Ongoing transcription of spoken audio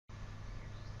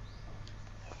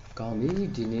ကောင်းပြီ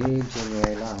ဒီနေ့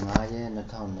January လ9ရက်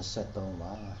2023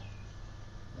ပါ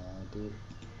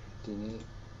ဒီနေ့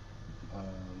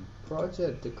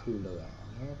project တစ်ခုလုပ်ရအော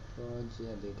င်နော်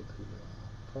project လေးတစ်ခုလုပ်အောင်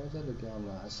project လို့ပြောမ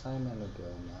လား assignment လို့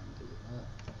ပြောမလားမသိဘူးနော်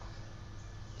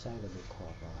ကြိုက်တယ်လို့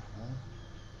ခေါ်ပါနော်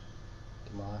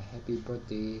ဒီမှာ happy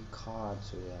birthday card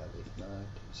ဆိုရတယ်နော်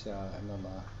ဆရာအမမ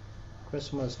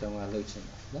Christmas တုန်းကလုပ်ချင်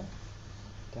တယ်နော်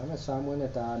ဒါမှစာမွေး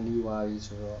နဲ့ဒါနီးပါပြီ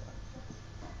ဆိုတော့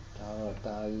ဒါတော့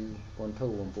တာကြီးဝန်ထု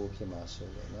တ်ဝန်ပို့ဖြစ်မှာဆို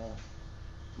လို့နော်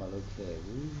မလုပ်ခဲ့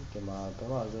ဘူးဒီမှာပထ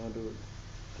မဆုံးတို့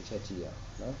တစ်ချက်ကြည့်ရအောင်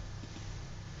နော်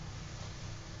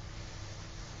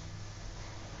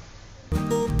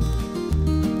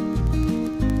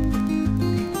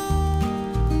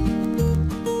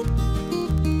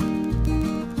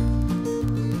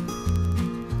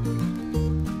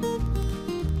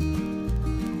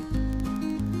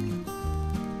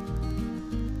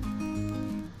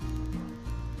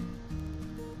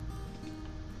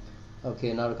โอเค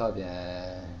နောက်တစ်ခါပြန်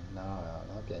နားရအောင်เ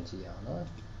นาะပြန်ကြည့်အောင်เนาะ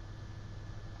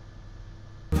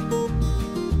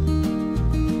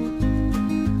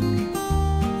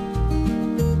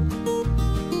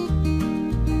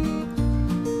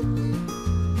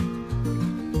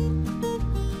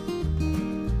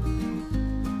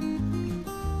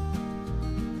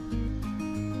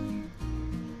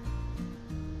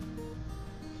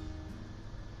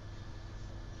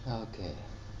โอเค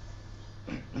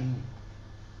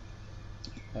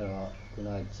အဲ့တော့ခုန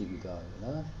ကြည့်ပြီးတော့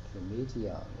နော်ဒီမေးကြည့်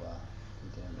အောင်ကွာဒီ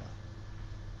တဲမှာ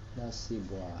နှက်စီ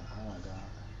ဘွားအားကဘယ်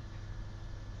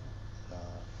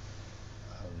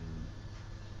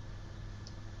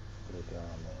လိုပြော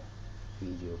ရမလဲဗီ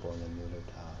ဒီယိုပုံစံမျိုးလုပ်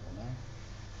ထားပါနော်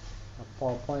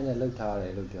PowerPoint နဲ့လုပ်ထားတ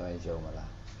ယ်လို့ပြောရင်ယုံမ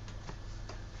လား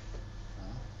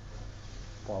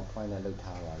PowerPoint နဲ့လုပ်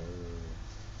ထားပါလေ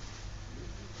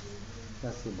နှ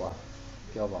က်စီဘွား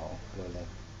ပြောပါအောင်ဘယ်လိုလဲ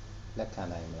လက်ခံ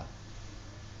နိုင်မလား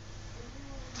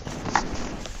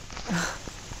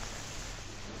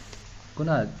ခု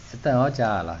နအတန်ရော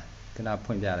ကြားရလားခုန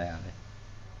ဖွင့်ပြလိုက်ရလေ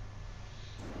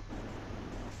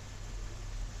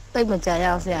တိတ်မကြားရ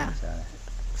အောင်ဆရာ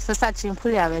ဆက်ဆက်ချင်းဖွ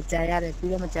င့်ရပဲကြားရတယ်ပြီး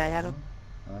တော့မကြားရတော့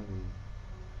ဟုတ်ပြီ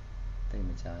တိတ်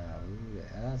မကြားရဘူးတဲ့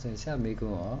အဲ့ဒါဆိုရင်ဆက်မေးခွ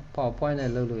န်းရော PowerPoint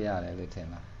နဲ့လုပ်လို့ရတယ်လို့ထင်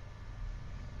လား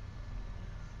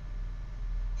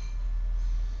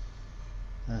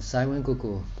ဆိုင်ဝင်ကိုဘ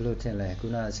ယ်လိုထင်လဲခု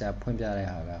နဆရာဖွင့်ပြတဲ့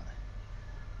ဟာက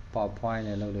PowerPoint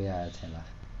နဲ့လုပ်လို့ရတယ်ထင်လား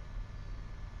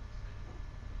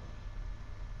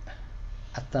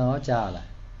အတန်ရောကြားလား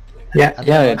ရ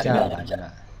တယ်ကြားလားကျွန်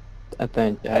တော်အတ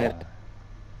န်ကြားရ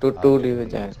တိုးလေးပဲ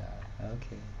ကြားရ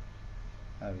Okay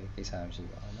ဟုတ်ပြီကိစ္စမရှိ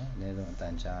ပါဘူးเนาะအနည်းဆုံးအတ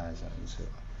န်ကြားရဆို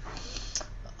တော့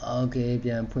Okay ပြ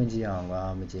န်ဖွင့်ကြည့်အောင်ကွာ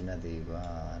မကျေနပ်သေးဘူးကွာ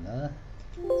เนาะ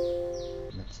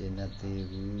မကျေနပ်သေး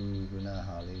ဘူးခုန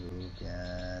ဟာလေးကိုပြန်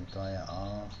သွားရအော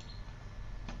င်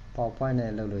PowerPoint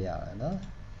နဲ့လုပ်လို့ရတယ်เนาะ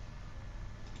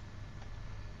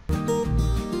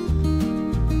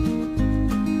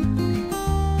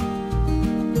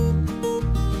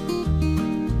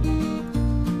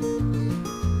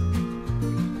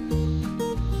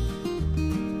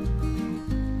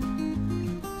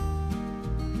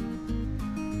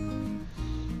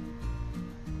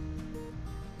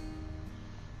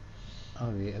ဟု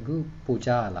တ်ပြီအခုပို့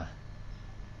ကြားရလား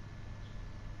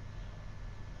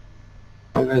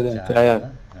ဟုတ်ကဲ့ကြားရ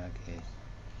Okay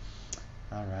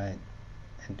all right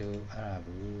တို့အဲ့ဒါ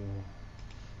ကို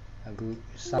အခု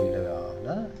စပြီးလုပ်ရအောင်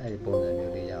နော်အဲ့ဒီပုံစံ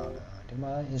မျိုးလေးရအောင်ဒီ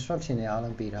မှာ instruction တွေအား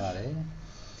လုံးပေးထားတယ်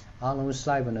အားလုံး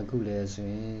slide ဘယ်နှခုလဲဆို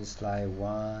ရင် slide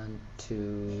 1 2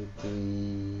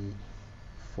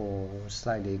 3 4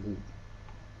 slide 4ခု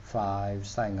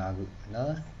5 slide 5ခု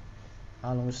နော်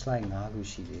အားလုံး slide 5ခု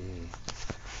ရှိတယ်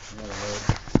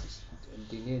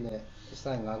ဒီနေ့နဲ့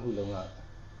slide 5ခုလုံးက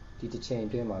ဒီတစ်ချိန်အ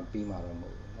တွင်းမှာပြီးမှာတော့မဟု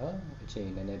တ်ဘူးเนาะအချိန်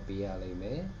နည်းနည်းပေးရလိမ့်မ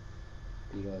ယ်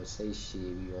ပြီးတော့စိတ်ရှ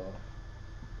ည်ပြီးတော့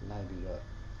လိုက်ပြီးတော့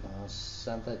စ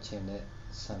မ်းသပ်ခြင်းနဲ့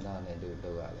ဆန္ဒနဲ့တို့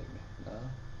လုပ်ရလိမ့်မယ်เนาะ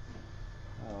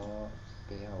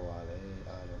ပေးရပါလေ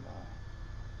အားလုံးပါ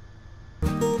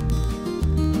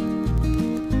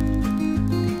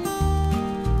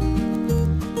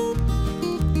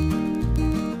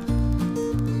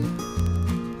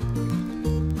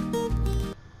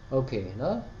โอเคเน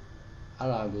าะအဲ့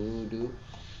ဒါကိုတို့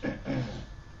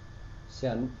ဆ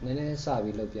ရာနည်းနည်းစ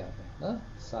ပြီးလုပ်ပြမယ်เนาะ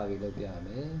စပြီးလုပ်ပြမ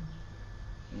ယ်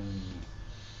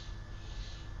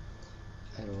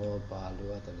အဲ့တော့ဘာလို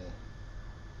ရတဲ့လဲ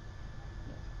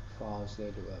files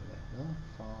လေးလိုရမယ်เนาะ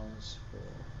files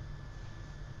for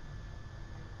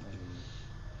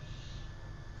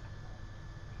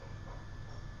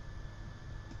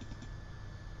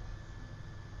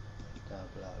ဒါ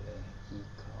ဘယ်လောက်လဲ e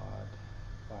card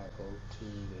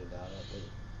 502တွေဒါတော့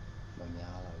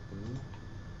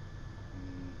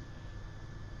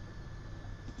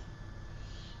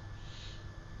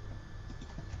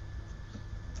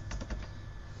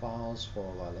files for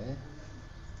ပါလေ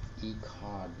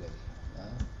e-card လေ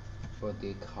နော်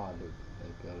birthday card လို့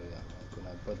ပြောလို့ရမှာခုန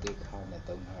birthday card နဲ့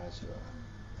သုံးထားရဆိုတော့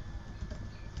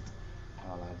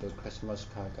ဟာလာတို့ Christmas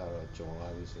card ကတော့ကြော်လာ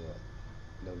ပြီဆိုတော့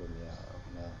လုပ်လို့မရ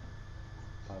ဘူးနော်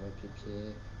ဘာပဲဖြစ်ဖြစ်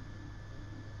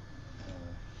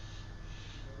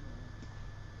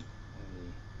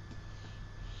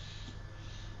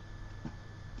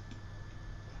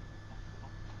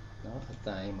နော်အ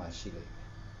တိုင်းမှာရှိလိမ့်မယ်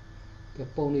ကဲ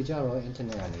ပုံတွေကြတော့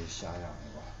internet ကနေရှာရအော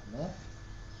င်ပါနော်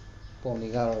ပုံတွေ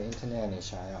ကတော့ internet ကနေ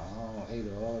ရှာရအောင်အဲ့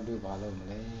တော့တို့ဘာလုပ်မ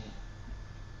လဲ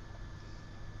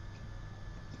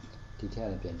ဒီထက်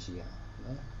လည်းပြန်ကြည့်ရအောင်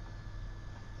နော်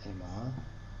အဲ့မှာ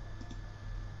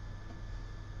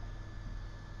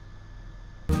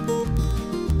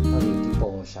ဟုတ်ပြီဒီ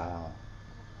ပုံကိုရှာရအောင်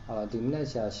ဟာဒီမနေ့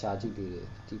ရှာကြည့်ပြီးတယ်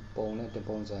ဒီပုံနဲ့တ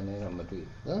ပုံစံနဲ့တော့မတွေ့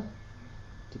ဘူးနော်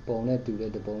ဒီပုံနဲ့တူ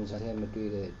တဲ့တပုံစံနဲ့မတွေ့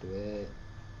တဲ့အတွက်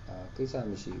ကိစ္စ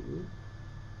မရှိဘူး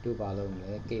တို့ဘာလုပ်မ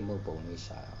လဲကိတ်မုတ်ပုံလေး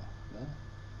ရှာရအောင်နော်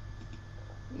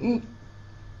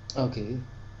okay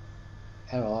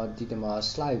အဲ့တော့ဒီတမှာ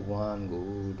slide 1ကို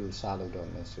တို့စလုပ်တော့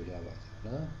မယ်ဆိုကြပါစို့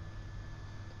နော်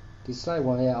ဒီ slide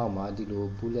 1ရဲ့အောက်မှာဒီလို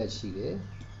bullet ရှိတယ်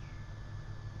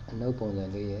အနုပ်ပုံစံ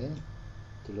လေးရဲ့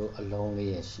ဒီလိုအလုံးလေး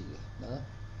ရဲ့ရှိတယ်နော်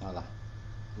ဟုတ်လား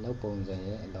အနုပ်ပုံစံ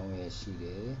ရဲ့အလုံးရဲ့ရှိတ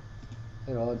ယ်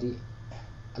အဲ့တော့ဒီ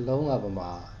အလုံးကဘာ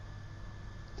မှာ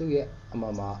သူ့ရဲ့အမှ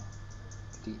မှာ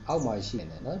ဒီအောက်မှာရှိနေ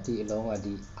တယ်နော်ဒီအလုံးက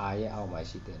ဒီ R ရဲ့အောက်မှာ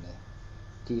ရှိတယ်ね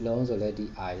ဒီလုံးဆိုလဲဒီ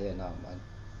R ရဲ့နောက်မှာ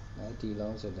နော်ဒီ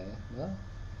လုံးဆိုလဲနော်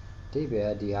ဒီပဲ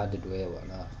ဒီဟာတတွဲပေါ့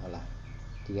နော်ဟုတ်လား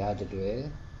ဒီဟာတတွဲ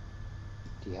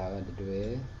ဒီဟာကတတွဲ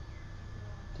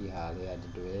ဒီဟာလေးကတ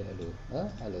တွဲအဲ့လိုနော်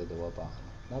အဲ့လိုသဘောပေါက်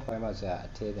နောက်ပိုင်းမှာဆရာအ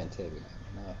ထည့်ပြန်ထည့်ပေးလိုက်မ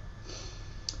ယ်နော်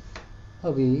ဟု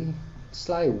တ်ပြီ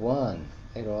slide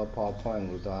 1အဲ့တော့ PowerPoint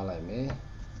ကိုသွားလိုက်မယ်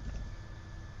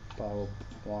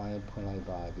PowerPoint ဖွင့်လိုက်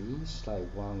ပါပြီ slide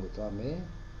 1ကိုသွားမယ်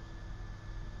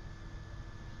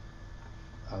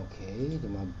okay ဒီ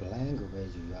မှာ blank ကိုပဲ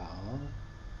ယူရအောင်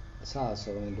အစအ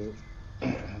ဆုံးတို့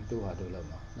ဟာတို့လောက်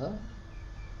မှာနော်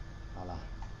ဟုတ်လား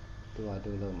တို့ဟာ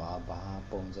တို့လောက်မှာဘာ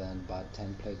ပုံစံဘာ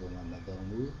template ကိုမှမသုံး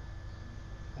ဘူး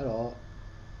အဲ့တော့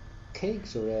cake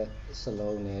ဆိုတဲ့စ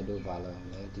လုံးနဲ့တို့ဘာလုပ်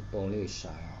လဲဒီပုံလေးကို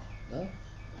ရှာအောင်နော်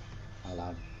ဟုတ်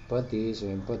လား birthday ဆို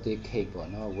ရင် birthday cake ပေါ့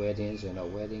နော် wedding ဆိုရင်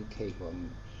တော့ wedding cake ပေါ့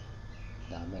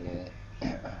ဒါမဲ့လည်း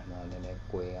နော်နည်းနည်း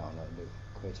ကွဲအောင်လို့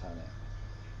ခွဲခြားလိုက်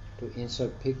တို့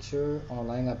insert picture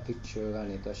online က picture က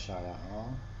နေတော့ရှာရအော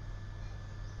င်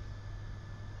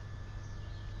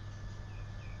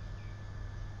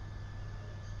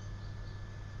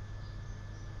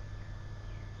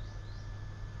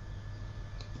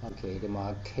okay ဒီမှာ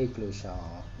cake လို့ရှာ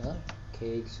အောင်နော်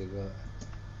cake ဆိုတော့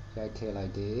ရိုက်ထည့်လို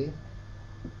က်တယ်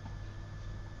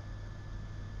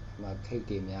ဒီမှာ cake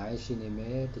တွေအများကြီးရှိနေမ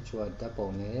ယ်တချို့ကဓာတ်ပုံ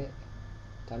နဲ့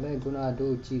ဒါပေမဲ့ခုနက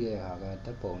တို့ကြည့်တဲ့ဟာက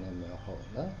ဓာတ်ပုံနဲ့မဟုတ်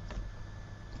နော်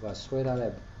ဒီကဆွဲထား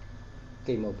တဲ့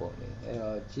ကိတ်မုတ်ပုံလေးအဲ့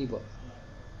တော့ကြည့်ပေါ့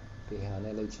ဒီဟာ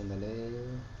နဲ့လုပ်ချင်တယ်လေ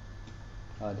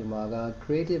ဒီမှာက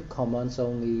creative commons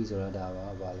only ဆိုတာဒါပါ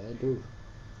ဗာလဲသူ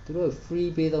တို့ free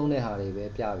ပေးသုံးတဲ့ဟာတွေပဲ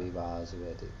ပြပေးပါဆို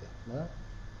တဲ့ဒီပဲနော်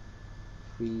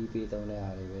free ပေးသုံးတဲ့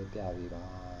ဟာတွေပဲပြပေးပါ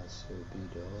ဆိုပြီး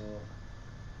တော့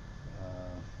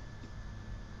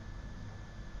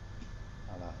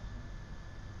ဟာလား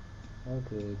ဟုတ်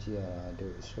ကဲ့ကြည့်ရတာ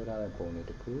တို့ဆွဲထားတဲ့ပုံတွေ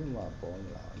တခုမှပေါ်မ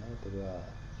လာနော်သူတို့က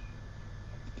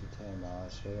ဒီထဲမှာ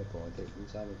ဆွဲတဲ့ပုံတွေဦး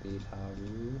စားမပေးထား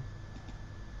ဘူး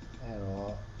အဲ့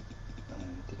တော့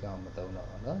ဒီကောင်မသုံးတော့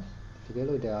ဘူးနော်ဒီလို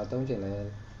လို့ဒါသုံးချင်လဲ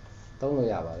သုံးလို့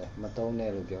ရပါတယ်မသုံး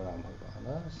နဲ့လို့ပြောတာမဟုတ်ပါဘူး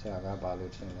နော်ဆရာကဘာ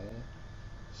လို့ချင်လဲ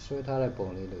ဆွဲထားတဲ့ပုံ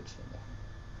လေးလို့ချင်တယ်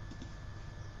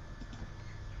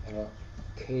အဲ့တော့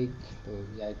cake လို့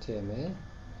ရိုက်ထည့်မယ်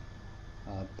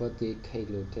birthday cake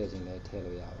လို့ထည့်ချင်လဲထည့်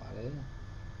လို့ရပါတယ်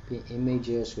ပြီး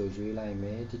images ကိုရွေးလိုက်မ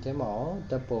ယ်ဒီထဲမှာ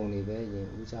ဓာတ်ပုံတွေပဲရင်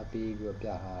ဦးစားပေးပြီးတော့ပြ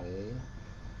ထားတယ်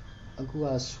အခုက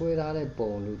ဆွဲထားတဲ့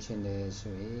ပုံလို့ချင်တယ်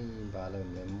ဆိုရင်ဘာလုပ်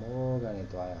မလဲ more ကနေ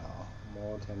တွားရအောင်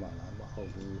more ထဲမှာလားမဟု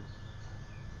တ်ဘူး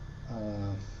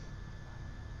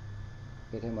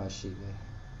ဘယ်ထဲမှာရှိလဲ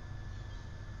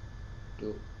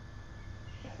တို့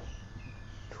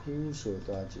tool ဆို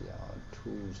တော့ကြည့်အောင်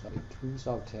tools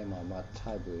အောက်ထဲမှာ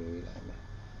type ကိုရွေးလိုက်မယ်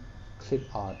clip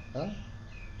art နော်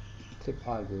clip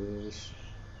art ကို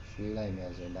ရွေးလိုက်မ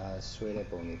ယ်ဆိုရင်ဒါဆွဲတဲ့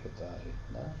ပုံလေးဖြစ်သွားပြီ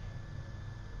နော်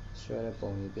ဆွဲတဲ့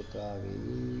ပုံလေးဖြစ်သွားပြီ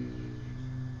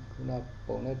ခုန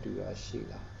ပုံနဲ့တူတာရှိ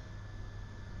လား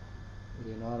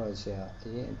ဒီတော့ဆရာအ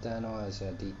ရင်အတန်းတော့ဆ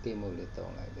ရာဒီကိတ်မုတ်လေး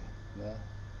တုံးလိုက်တယ်နော်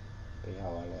ဘယ်ဟာ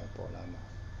လဲပေါ်လာမှာ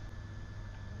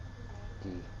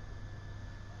ဒီ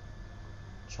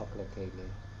chocolate cake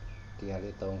လေးဒီဟာ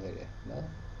လေးသုံးခဲ့တယ်နော်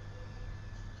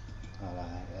ဟုတ်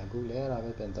လားအခုလည်းအဲ့ဒါ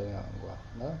ပဲပြန်သုံးရအောင်ကွာ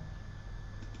နော်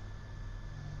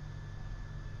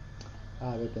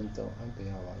အဲ့ဒါပဲပြန်သုံးအောင်ပြ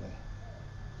ရပါလဲ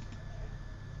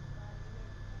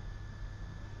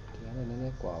ဒီကနေ့နည်းန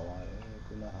ည်းကွာသွားတယ်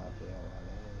ခုနဟာပြရပါ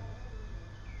လဲဟု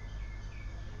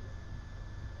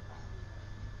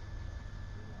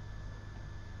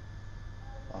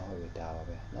တ်ပြီဒါပါ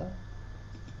ပဲနော်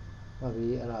ဟုတ်ပြီ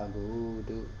အဲ့ဒါကို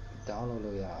တို့ download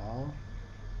လုပ်ရအောင်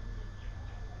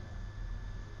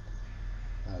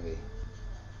ဟုတ်ပြီ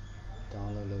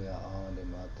download လုပ်ရအောင်ဒီ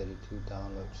မှာ32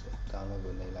 download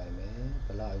ကိုနှိပ်လိုက်မယ်ဘ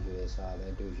ယ်လောက်အရွယ်စားလဲ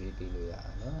တို့ရေးပြီးလို့ရ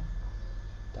အောင်နော်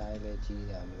တိုင်းလည်းကြီး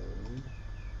ရမလို့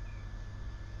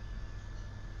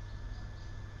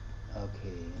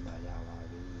okay မှာရပါ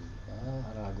ပြီနော်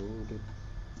အဲ့ဒါကိုတို့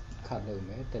ခတ်လုပ်မ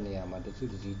ယ်တနေရာမှာတစ်စု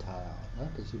တစ်စည်းထားအောင်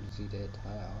နော်တစ်စုတစ်စည်းတည်း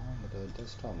ထားအောင်မတော်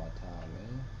desktop မှာထားရမ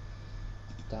ယ်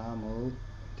ဒါမှမဟုတ်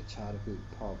တခြားတစ်ခု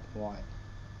PowerPoint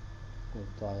ကို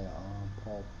တွားရအောင်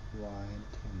PowerPoint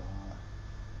ထဲမှာ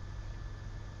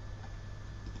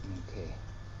okay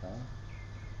နော်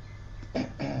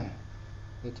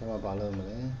ဒီထဲမှာဘာလုပ်မ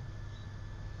လဲ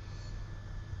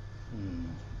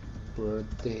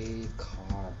birthday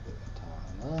card ထား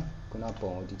နော်ခုန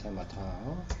ပုံဒီထဲမှာထား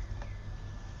အောင်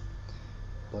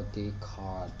birthday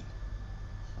card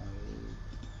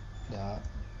ဒါ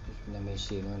နာမည်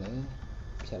ရှင်းလို့လည်း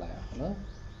ဖြတ်လိုက်အောင်နော်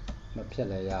မဖြတ်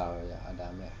လည်းရတော့ရဒါ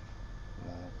မဲ့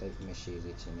တိတ်မရှိ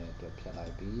စေချင်တဲ့အတွက်ဖြတ်လို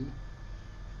က်ပြီ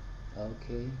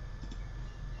okay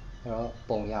အဲ့တော့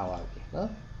ပုံရပါပြီ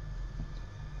နော်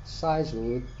size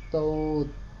ကို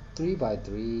3 by 3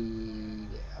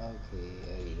တဲ့ okay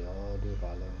အဲ့ဒီတော့ဒီ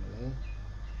ဘာလုပ်မလဲ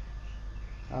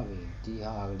ဟုတ်ပြီဒီ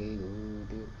ဟာလေးကို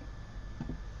တို့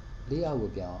လေးအောက်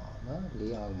ကိုပြောင်းအောင်နော်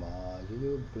လေးအောက်မှာရိုး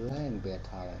ရိုး blank ပဲ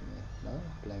ထားလိုက်မယ်နော်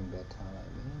blank ပဲထားလို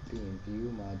က်မယ်ပြီးရင် view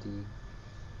မှာဒီ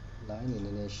line နေန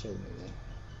ည်းနည်းရှုပ်နေတယ်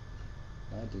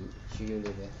နော်ဒီရိုးရိုး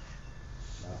လေးပဲ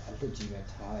နော်အတူကြီးပဲ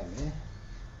ထားလိုက်မယ်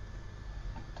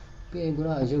ပြီးရင်ခုန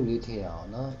အရုပ်လေးထည့်အောင်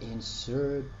နော်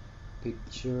insert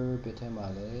picture ပြထဲမှာ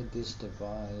လဲ this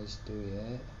device တို့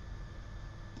ရဲ့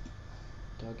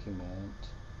document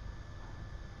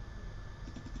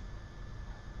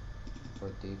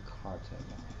birthday card ထဲ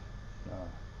မှာနော်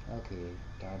okay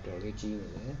ဒါတော်လေးကြီးနေ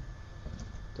တယ်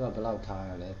သူကဘယ်လောက်ထား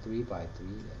ရလဲ3 by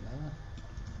 3လေနော်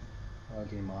ဟော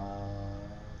ဒီမှာ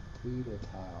3လို့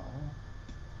ထားအောင်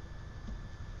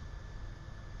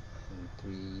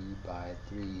3 by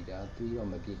 3ဒါ3တော့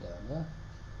မပြည့်တော့နော်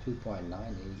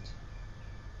 2.98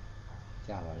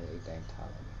 ရပါတယ်အဲ့တိုင်းထား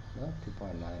လိုက်မယ်နော်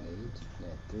 2.98 နဲ့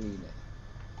3နဲ့န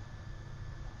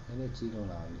ည်းနည်းကြီးလုံး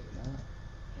လာနေနော်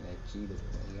နည်းနည်းကြီးလို့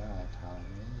ရထား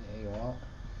မယ်အဲ့တော့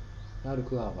နောက်တစ်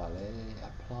ခုကပါလဲ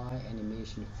apply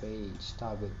animation fade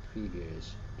start with previous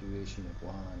duration of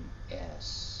 1s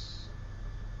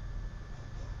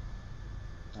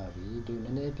ဒီန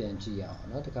ည်းနည်းပြန်ကြည့်ရအောင်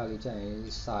เนาะတခါလေးကြာရင်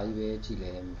စာကြီးပဲကြည့်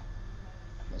လဲ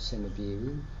မစင်မပြေ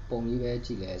ဘူးပုံကြီးပဲကြ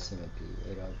ည့်လဲအဆင်မပြေဘူး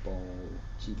အဲ့တော့ပုံ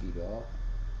ကြည့်ပြီးတော့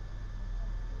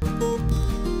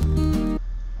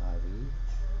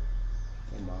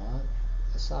ဒီမှာ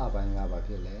အစပိုင်းကဘာ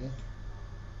ဖြစ်လဲ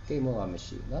ကိတ်မောကမ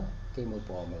ရှိเนาะကိတ်မော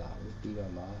ပေါ်မလာဘူးပြီး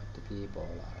တော့မှတပြေး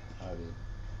ပေါ်လာတယ်အဲ့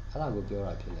ဒါကိုပြော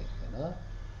တာဖြစ်နေတယ်เนาะ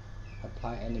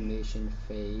apply animation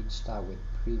fade start with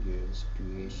previous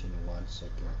duration 1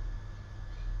 second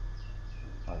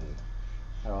ဟုတ်ပြီ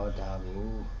အဲ့တော့ဒါကို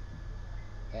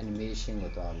animation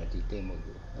ကိုတော့မတည်သိမှု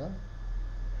ကိုနော်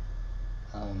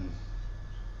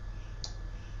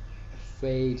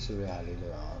fade ဆိုရလေး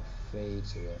လို့အောင် fade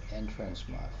ဆိုရ entrance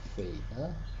မှာ fade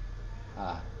နော်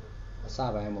အစ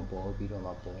ပိုင်းမှာပေါ်ပြီးတော့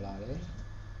မှပေါ်လာတယ်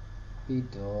ပြီး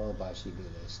တော့ဘာရှိ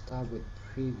သေးလဲ start with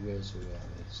previous ဆိုရ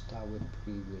လေး start with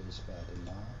previous ကဒီ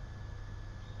မှာ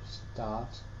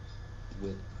start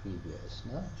with previous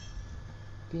နော်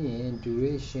ပြီးရင်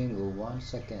duration ကို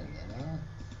1 second နဲ့နော်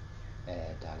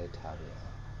ဒါလေးထားပြအော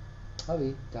င်ဟုတ်ပြီ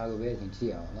ဒါကိုပဲအရင်ကြ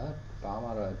ည့်အောင်နော်ဘာမှ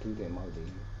တော့အထူးတယ်မဟုတ်သေး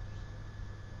ဘူး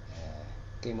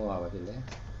ကိန်းမောပါဖြစ်လဲ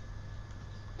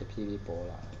တဖြည်းဖြည်းပေါ်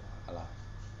လာတယ်ဟုတ်လား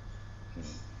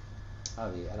ဟု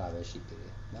တ်ပြီအဲ့ဒါပဲရှိသေးတ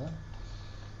ယ်နော်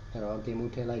အဲ့တော့ game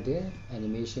mode ထည့်လိုက်တယ်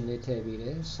animation လေးထည့်ပြီးတ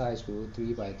ယ် size ကို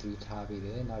3 by 3ထားပြီးတ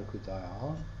ယ်နောက်တစ်ခုသွားအော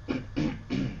င်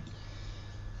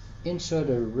insert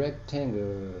a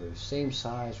rectangle same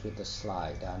size with the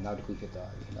slide ဒါနောက်တစ်ခုဖြစ်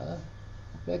သွားပြီနော်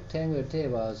rectangle ထည့်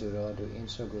ပါဆိုတော့ဒီ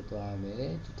insert ကိုသွားမယ်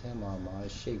ဒီထဲမှာ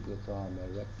shape ကိုသွားမယ်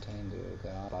rectangle က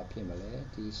ဘာဖြစ်မလဲ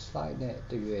ဒီ slide နဲ့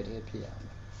တရွယ်တည်းဖြစ်ရမ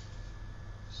ယ်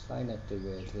slide နဲ့တရွ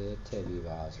ယ်တည်းထည့်ပြီး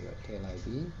ပါဆိုတော့ထည့်လိုက်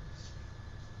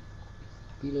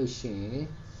ပြီးလို့ရှိရင်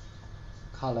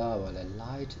color ပါလဲ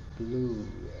light blue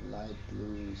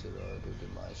ဆိုတော့ဒီ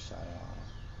မှာရှာရအောင်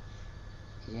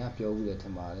ရင်ကပြောဦးတယ်ထ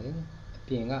င်ပါလေအ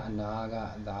ပြင်ကအနာက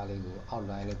အသားလေးကို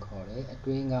outline လို့ခေါ်တယ်အ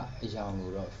တွင်းကအရောင်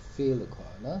ကိုတော့ fill လို့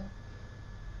ခေါ်တယ်နော်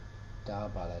ဒါ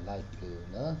ပါလဲ light blue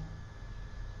နော်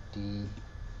ဒီ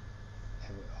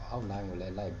outline ကိုလ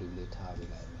ည်း light blue လေးထားပေး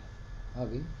လိုက်မယ်ဟုတ်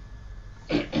ပြီ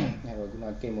အဲ့တော့ခုန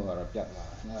ကိတ်မို့ကတော့ပြတ်သွား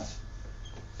တာနော်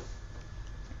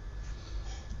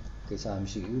ကိစ္စမ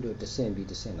ရှိဘူးတို့တစ်ဆင့်ပြီး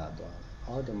တစ်ဆင့်လာသွားတယ်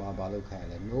အော်ဒီမှာဘာလို့ခိုင်း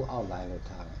လဲ no outline လို့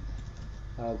ထားလိုက်တယ်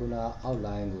အဲ့တော့ခုန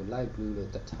outline ကို light blue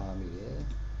လို့တတ်ထားမိတယ်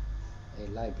အဲ့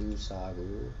light blue စာ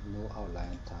ကို no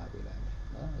outline ထားပေးလိုက်မယ်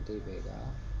နော်အတိတ်ပဲက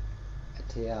အ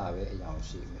ထက်ကပဲအရောင်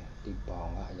ရှိမယ်ဒီပေါ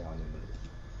င်ကအရောင်နေမလို့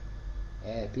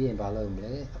ပြီးရင်ဘာလုပ်မ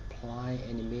လဲ apply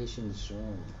animation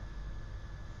zoom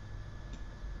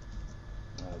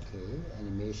okay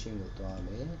animation ကိုတွားမ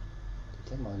ယ်ဒီ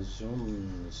ထဲမှာ zoom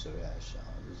ဆိုရအော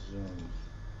င် zoom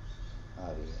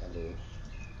အဲ့ဒီအဲ့လို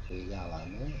ရလာ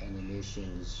မယ် animation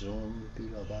zoom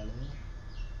ပြီးတော့ပါလဲ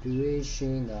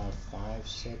duration က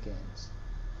5 seconds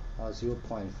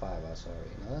 0.5 ပါ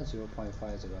sorry နော်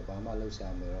 0.5 ဆိုတော့ဘာမှလုပ်စရာ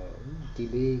မလိုတော့ဘူး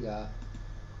delay က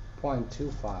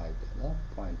 0.25 နော်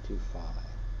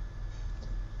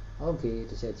 0.25 okay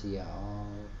တစ်ချက်ကြည့်အောင်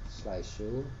slide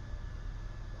show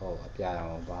ဟုတ်အပြ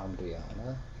အောင်ဘာမှမတွေ့အောင်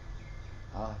နော်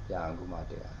ပြအောင်ခုမှ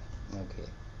တွေ့ရတယ် okay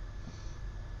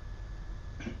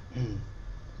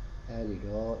အဲ့ဒီ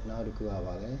တော့နောက်တစ်ခုက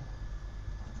ပါလဲ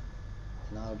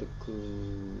နောက်တစ်ခု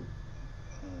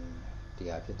တ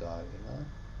ရားဖြစ်သွားပြီနော်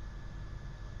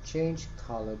change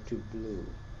color to blue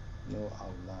no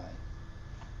outline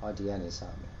ဒီကနေစ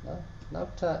မယ်နော်နော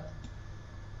က်ထပ်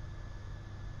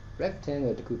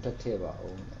rectangle တစ်ခုထပ်ထည့်ပါ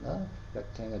ဦးနော်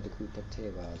rectangle တစ်ခုထပ်ထ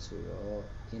ည့်ပါဆိုတော့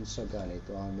insert ကနေ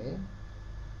တွားမယ်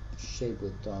shape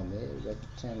ကိုတွားမယ်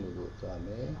rectangle ကိုတွားမ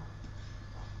ယ်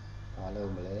ဘာလု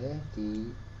ပ်မလဲဒီ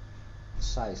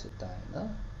size အတိုင်း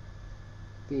နော်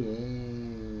ပြီးရ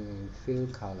င် fill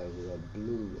color ကိုတော့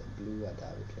blue ကဒါ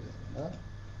ပဲဖြစ်လိမ့်မယ်နော်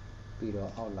ပြီး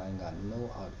တော့ outline က no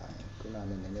outline ခုန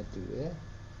နဲ့နည်းနည်းတူတယ်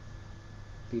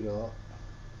ပြီးတော့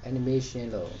animation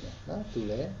လုပ်မယ်နော်သူ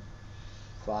လည်း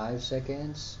5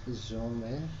 seconds zoom မ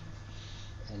ယ်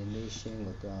animation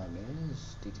ကိုတွားမယ်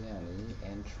ဒီထဲကနေ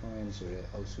entrance ဆိုတဲ့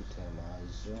အုပ်စုထဲမှာ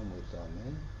zoom ကိုတွားမ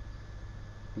ယ်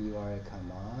ပြီးသွားတဲ့အခါ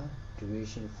မှာ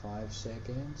duration 5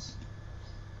 seconds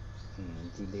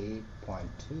delay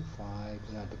 0.25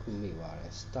 ခုနတစ်ခုမိပါတ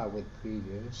ယ် start with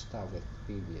previous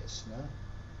နော်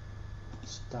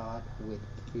start with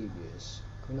previous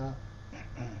ခုန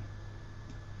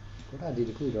ဒီ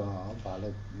တစ်ခုတော့ဘာ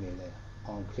လို့မြင်လဲ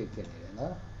on click ဖြစ်နေတယ်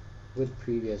နော် with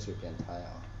previous ကိုပြန်ထားရ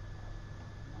အောင်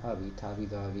ဟုတ်ပြီထားပြီး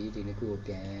သွားပြီဒီနှစ်ခုကို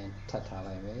ပြန်ထပ်ထား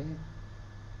လိုက်မယ်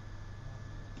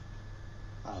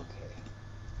okay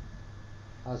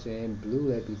အဲ့ဆိုရင် blue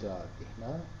လည်းပြီးသွားပြီ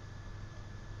နော်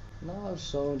နောက်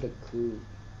ဆုံးတစ်ခု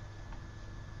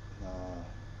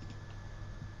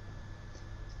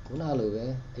ခုနလိုပဲ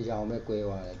အရောင်ပဲကွဲ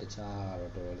သွားတယ်တခြားက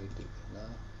တော့တော်တော်လေးတူတယ်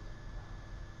နော်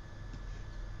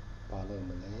ဘာလို့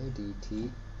မလဲဒီ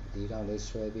တော့လေး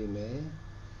ဆွဲပေးမယ်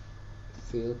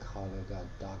fill color က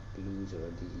dark blue ဆို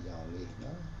တော့ဒီအရောင်လေး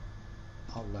နော်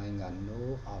outline က no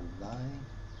outline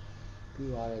ပြီး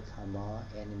သွားတဲ့အခါမှာ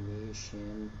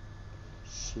animation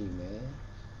ရှိမယ်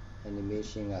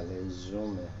animation ကလည်း zoom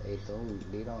ပဲ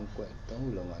4000ကွက်3ခု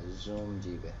လုံးက zoom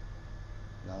ကြီးပဲ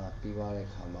နော်ပြီးသွားတဲ့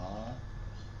အခါမှာ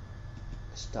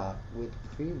start with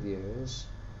previous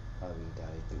ဟုတ်ပြီဒါ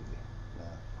လေးတူပြီ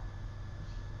နော်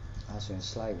အဲ့ဆိုရင်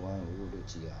slide 1ကိုလို့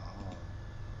ကြည့်အောင်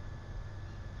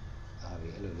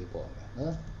အဲ့လိုလေးပေါ်မယ်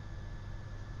နော်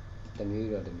တမျိုး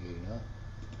တော့တမျိုးနော်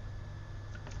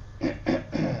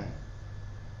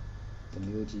တ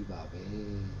မျိုးကြီးပါပဲ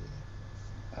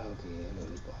โอเคအဲ့လို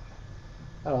လေးပေါ်မယ်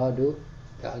အဲ့တော့တို့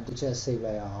တစ်ချက် save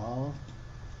လိုက်အောင်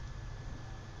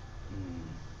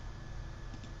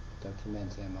document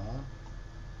ထဲမှာ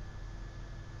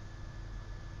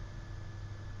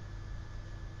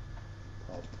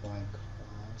PowerPoint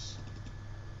class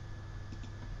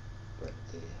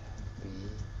birthday happy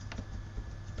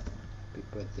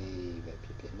birthday ပဲဖြ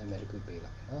စ်နာမည်တစ်ခုပေး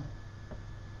လိုက်နော်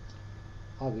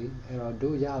ဟုတ်ပြီအဲ့တော့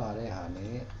တို့ရလာတဲ့ဟာ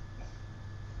နဲ့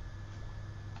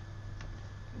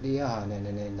ဒီဟာနဲ့န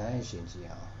ည်းနည်းနိုင်ရှင်ကြည့်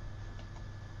အောင်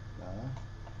နော်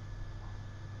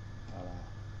ဟုတ်လား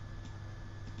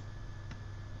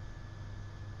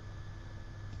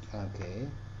okay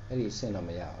အဲ့ဒီဆင့်တော့မ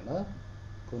ရအောင်နော်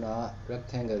ခုန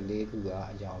rectangle လေးခုက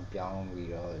အရောင်ပြောင်းပြီး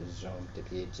တော့ zoom တ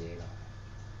ပြေးကျေးလာ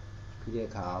ပြီးတဲ့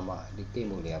အခါမှဒီကိတ်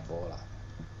မို့လေးကပေါ်လာ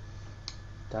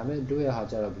ဒါမဲ့တို့ရဟာ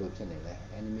ကြတော့ဘယ်လိုဖြစ်နေလဲ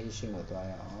animation ကိုတွား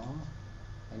ရအောင်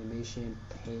animation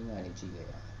pane ကနေကြည့်လိုက်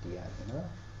ရဒီရတယ်နော်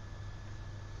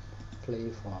play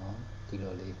from ဒီ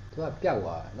လိုလေးသူကပျောက်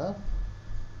သွားတာနော်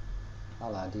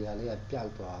Hala di ali a piao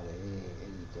tua le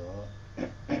edito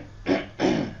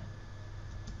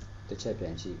the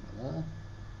champion chi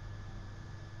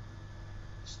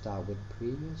start with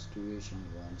previous duration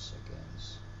 1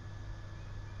 seconds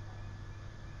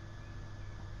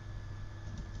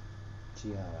chi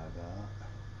hara ga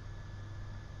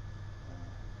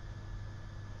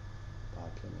ba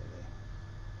phit ne le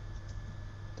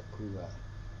taku ga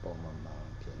paw ma ma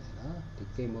phit ne na di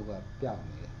game mode ga piao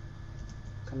ne le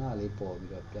khana le paw pi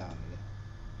ro piao ne le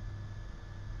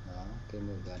na game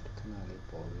mode ga khana le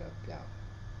paw pi ro piao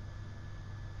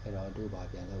အဲ့တော့တို့ဘာ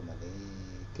ပြန်လုပ်မလဲ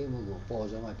ကိတ်မှုကိုပေါ်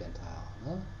ဆုံးမှပြန်ထားအောင်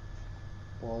နော်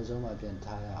ပေါ်ဆုံးမှပြန်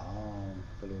ထားရအောင်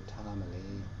ဘယ်လိုထားမလဲ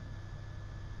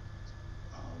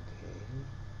โอเค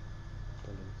ဘ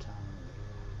ယ်လိုထားမလဲ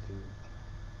သူ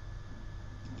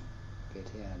ဘယ်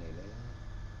ထည့်ရနေလဲ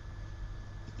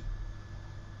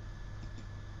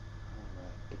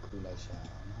တခုလိုက်ရှာ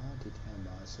အောင်နော်ဒီထဲ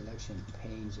မှာ selection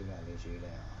pane ဆိုတာလေးရွေး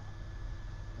လိုက်အောင်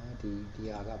နော်ဒီ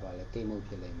ဟာကဘာလဲကိတ်မှု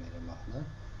ဖြစ်လိမ့်မယ်ဒီမှာနော်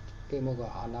ကိတ်မုတ်က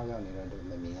အာနောက်ရောက်နေတော့တို့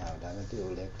မမြင်ရဘူးဒါပေမဲ့သူ့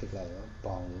ကိုလည်း click လိုက်ရော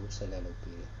ပေါင်လို့ select လုပ်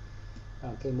ပြီးတယ်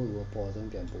အဲ့ကိတ်မုတ်ကိုပေါ်ဆုံး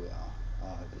ပြန်ပို့ရ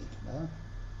အောင်ဟုတ်ပြီနော်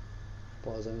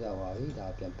ပေါ်ဆုံးရောက်ပါပြီဒါ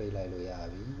ပြန်ပိတ်လိုက်လို့ရ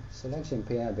ပြီ selection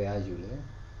pane ကဘယ်ဟာယူလဲ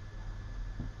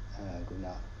ခုန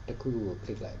တစ်ခုကို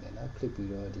click လိုက်တယ်နော် click ပြီး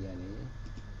တော့ဒီကနေ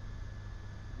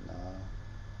နော်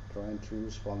drawing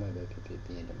tools format ပဲဖြစ်ဖြစ်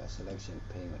ပြီးရင်ဒီမှာ selection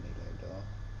pane ကိုနေလိုက်တော့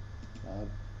နော်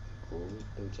ကို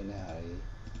လုပ်ချင်တဲ့ဟာတွေ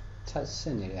ထပ်ဆ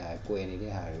င့်နေတဲ့ဟာကွယ်နေ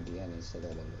တဲ့ဟာတွေဒီကနေဆက်လ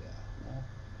က်လုပ်လို့ရနော်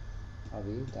ဟုတ်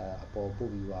ပြီဒါအပေါ်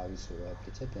ပို့ပြီးသွားပြီဆိုတော့တ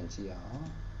စ်ချက်ပြန်ကြည့်အောင်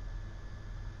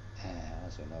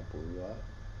ဆိုတော့ပို့ပြီးတော့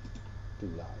တူ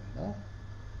လာပြီနော်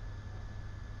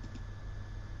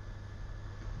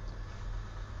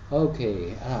Okay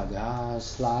အဲ့ဒါက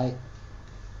slide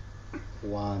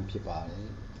 1ဖြစ်ပါတယ်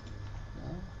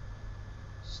နော်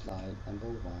slide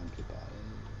number 1ဖြစ်ပါတယ်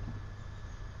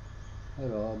အဲ့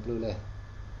တော့ဘယ်လိုလဲ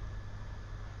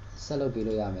ဆက်လုပ်ပေး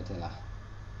လို့ရမယ်ထင်လား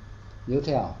မျိုးထ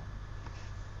က်အောင်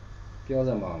ပြောစ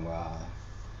မ်းပါဦးကွာ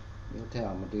မျိုးထက်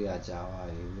အောင်မတွေ့ရကြပါ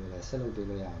ဘူးလို့လည်းဆက်လုပ်ပေး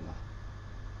လို့ရအောင်လား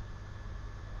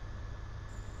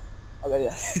ဟုတ်ကဲ့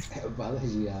ဘာလို့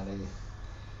ရည်ရလဲ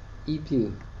if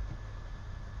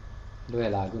လွယ်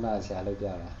လားခုနဆရာလုပ်ပြ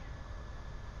တာ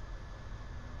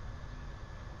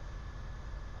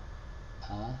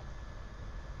ဟာ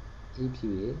if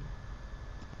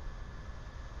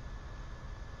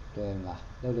လွယ်မလား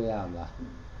လုပ်လို့ရမလား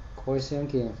question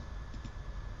ခင်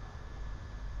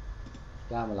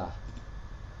ရမလား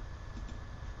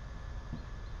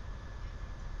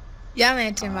ရမ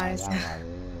ယ်ထင်ပါတယ်ဆရာရပါတ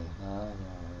ယ်နော်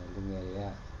လူငယ်တွေ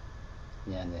က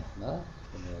မြန်တယ်နော်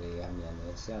လူငယ်တွေကမြန်တ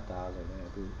ယ်ဆရာသားဆိုလည်း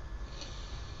အခု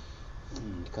ဒီ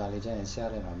ကားလေးကျရင်ဆရာ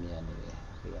တွေမှမြန်နေတယ်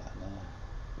ဒီကနော်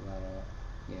ဒီကတော့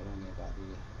ငယ်တော့ငယ်ပါပြီ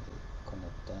ခုနှ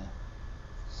စ်တန်း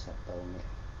73နဲ့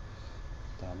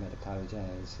ဒါမဲ့ဒီကားလေးကျ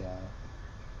ရင်ဆရာ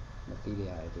မသိရ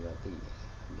တဲ့သူကသိတယ်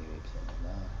ဒီလိုဖြစ်နေ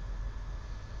နော်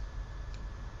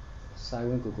ဆိုင်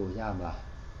ဝင်ကိုရမလား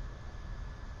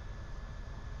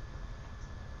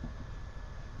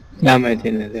ရမယ်ထ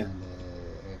င်တယ်ဗျာ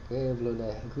ကဲဘယ်လိုလဲ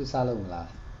အခုစလုပ်မလား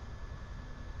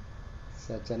ဆ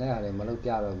က်ကျန်တဲ့ဟာတွေမလုပ်ပြ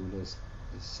တော့ဘူးလို့စ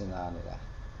ဉ်းစားနေတာ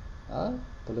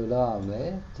ဘယ်လိုလုပ်အောင်လဲ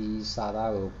ဒီစာ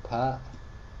သားကိုဖ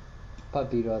တ်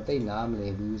ပြီးတော့သိနားမလ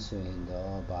ည်ဘူးဆိုရင်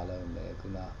တော့ဘာလုပ်မလဲခု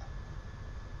န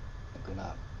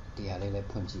ဒီဟာလေးလည်း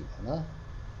ဖွင့်ကြည့်ပါနော်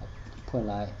ဖွင့်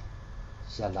လိုက်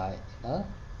ရပ်လိုက်နော်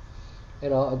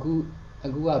အဲ့တော့အခု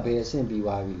ကဘယ်အဆင့်ပြီး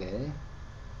သွားပြီလဲ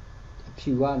အ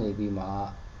ဖြူကနေပြီးမှ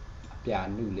အပြာ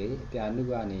နုလေအပြာနု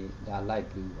ကနေဒါ light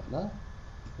blue ပေါ့နော်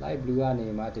light blue ကနေ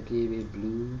မှတပြေးပြေး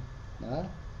blue နော်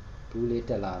blue လေး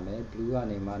တက်လာမယ် blue က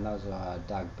နေမှနောက်ဆိုတာ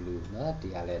dark blue နော်ဒီ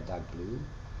ကလည်း dark blue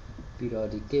ပြီးတော့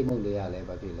ဒီ cape mode လေးကလည်း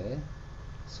ဘာဖြစ်လဲ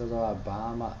စောစောကဘာ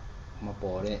မှမ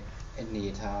ပေါ်တဲ့အနေ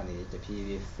ထားနေတပြေး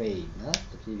ပြေး fade နော်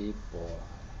တပြေးပြေးပေါ်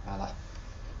ဟာလား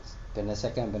ဘယ်နှစ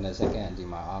က္ကန့်ဒီ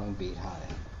မှာအားလုံးပေးထားတ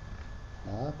ယ်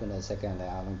နော်ဘယ်နှစက္ကန့်လဲ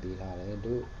အားလုံးပေးထားတယ်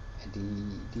တို့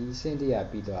ဒီစင့်တရား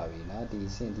ပြီးသွားပြီနော်ဒီ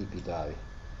စင့်တီပြီးသွားပြီ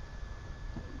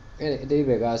အဲ့အတိတ်ဘ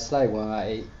က်က slide 1က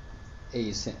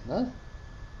အဲ့စင့်နော်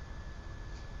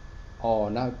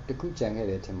နောက်တစ်ခုကြံခဲ့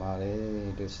တယ်ထင်ပါလေ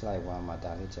ဒီ slide 1မှာ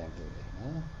ဒါလေးကြံခဲ့တယ်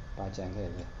နော်ပါကြံခဲ့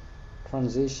တယ်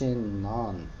transition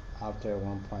none after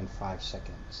 1.5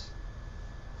 seconds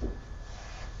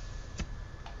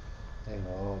အဲ့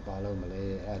တော့ဘာလို့မလဲ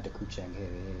အဲ့တစ်ခုကြံခဲ့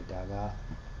တယ်ဒါက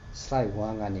slide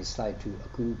 1ကနေ slide 2အ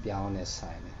ခုပြောင်းနေ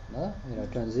ဆိုင်တယ်နော်အဲ့တော့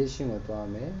transition ကိုတွား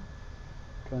မယ်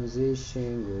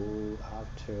transition ကို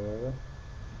after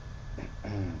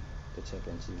တစ်ချက်ပြ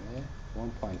န်ကြည့်မယ်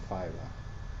 1.5 ပါ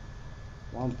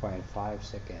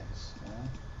1.5 seconds နော်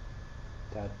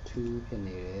ဒါ2ဖြစ်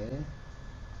နေတယ်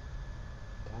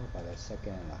ဒါ ပါလဲ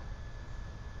second လား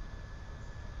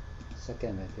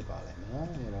second ပဲဖြစ်ပါလိမ့်မယ်နော်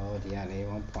အဲ့တော့ဒီကနေ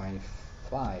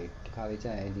 1.5 ဒီခါလေး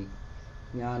ကြာရင်ဒီ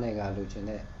ညားနဲ့ကလိုချင်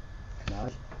တဲ့နော်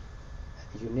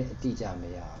unit အတိအကျမ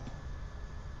ရဘူး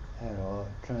အဲ့တော့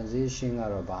transition က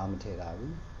တော့ဘာမှမထည့်တာ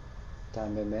ဘူးဒါ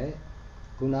ပေမဲ့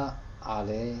ခုနအား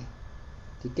လဲ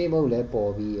ဒီ game mode လဲ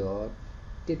ပေါ်ပြီးတော့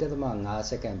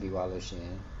 1.5 second ပြီးသွားလို့ရှိရ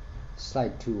င်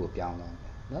slide 2ကိုပြောင်းသွားမ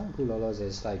ယ်နော်အခုလောလောဆ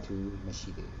ယ် slide 2မရှိ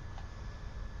သေးဘူး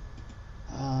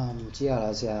ကြည့်ရ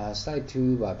တာဆရာ slide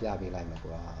 2ပါပြပေးလိုက်မှာ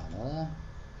ကွာ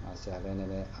နော်ဆရာလည်းန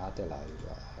ည်းနည်းအားတက်လာပြီ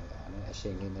ကွာအဲ့ဒါနဲ့အချိ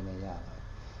န်လေးနည်းနည်းရလာ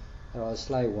အဲ့တော့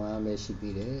slide 1ပဲရှိ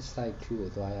ပြီးတယ် slide 2ကို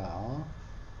သွားရအောင်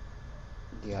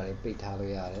ဒီဟာလေးပိတ်ထား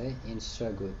လို့ရတယ်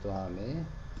insert ကိုသွားမယ်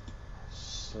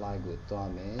slide ကိုသွား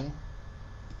မယ်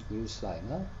new slide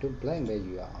နော်သူ blank ပဲ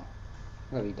ယူရအောင်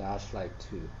အဲ့ဒီဒါ slide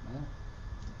 2နော်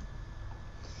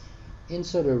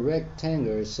insert a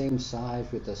rectangle same size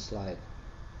with the slide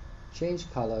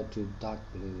change color to dark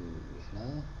blue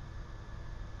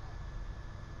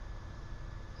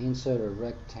insert a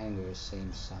rectangle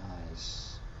same size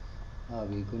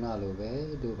ဒီခုနလိုပဲ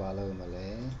တို့ဘာလုပ်မလဲ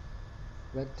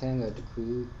rectangle တစ်ခု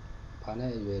ဘာ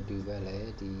နဲ့အရွယ်တူပဲလဲ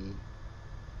ဒီ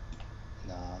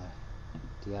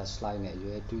က slide နဲ့အ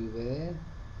ရွယ်တူပဲ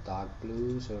dark blue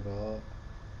ဆိုတော့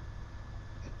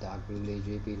dark blue လေး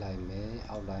ရွေးပေးလိုက်မယ်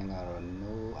outline ကတော့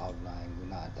no outline ခု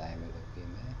နအတိုင်းပဲလုပ်ပေး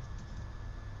မယ်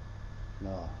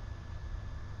နော်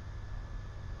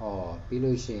ပြီး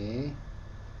လို့ရှိရင်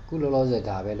ခုလောလောဆယ်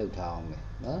ဒါပဲလုပ်ထားအောင်မယ်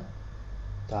နော်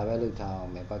ဒါပဲလုပ်ထားအော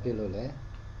င်မယ်ဘာဖြစ်လို့လဲ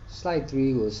slide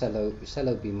 3ကိုဆက်လုပ်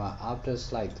ပြီးမှ after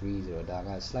slide 3ဆိုတော့ဒါက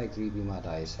slide 3ပြီးမှ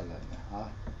ဒါရေးဆက်လုပ်မယ်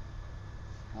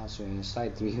ဆိုရင်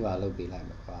slide 3ပါလုပ်ပေးလိုက်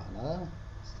မယ်ကွာနော်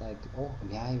slide အ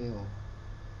များကြီး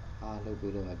ပဲလုပ်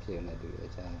ပေးလို့မဖြစ်ဘူးနဲ့တူတယ်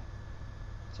အ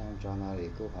ကြောင်းသားတွေ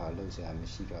ကိုဟာလုပ်စရာမ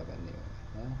ရှိတော့ပဲနေဦး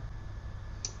နော်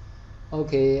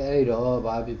okay အဲ့တော့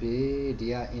ဘာဖြစ်ဖြစ်ဒီ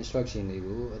က instruction တွေ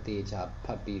ကိုအသေးချာဖ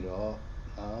တ်ပြီးတော့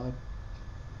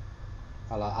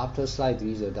after slide 3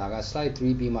ဆိုဒါက slide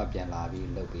 3ပြီးမှပြန်လာပြီး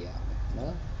လုပ်ပေးရမယ်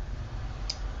နော်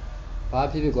ဘာ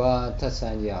ဖြစ်ဖြစ်ကွာထပ်ဆ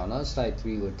န်းကြည့်အောင်နော် slide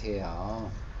 3ကိုထည့်အောင်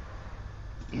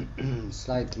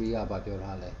slide 3ကဘာပြော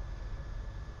ထားလဲ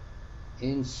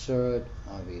insert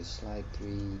slide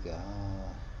 3က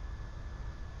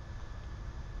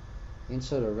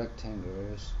insert a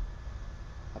rectangles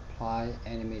apply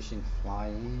animation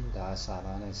flying ဒါစာ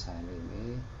သားနဲ့ဆိုင်လိမ့်မ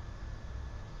ယ်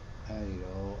အဲဒီ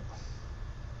တော့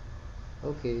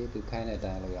okay သူခိုင်းတဲ့အ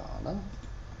တိုင်းလုပ်ရအောင်နော်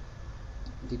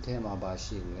ဒီထဲမှာပါ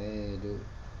ရှိမလဲတို့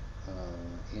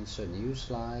insert new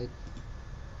slide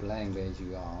blank ပဲယူ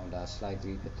အောင်ဒါ slide 3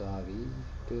ဖြစ်သွားပြီ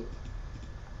တို့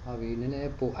ပြီနည်းန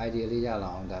ည်းပို idea လေးရလာ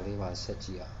အောင်ဒါလေးပါဆက်ကြ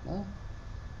ည့်အောင်နော်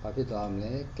ဘာဖြစ်သွားမ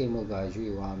လဲ game mode က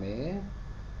ရွေ့သွားမယ်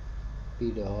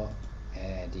ပြီးတော့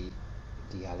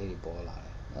ဒီဟာလေးတွေပေါ်လာတ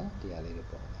ယ်နော်ဒီဟာလေးတွေ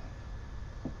ပေါ်လာတယ်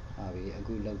ပြီအ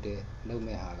ခုလုပ်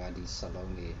မဲ့ဟာကဒီစ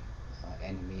လုံးလေး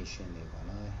animation တွေပေါ့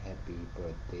နော် happy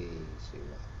birthday ဆို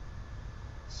တော့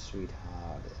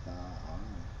sweetheart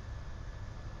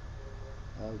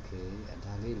okay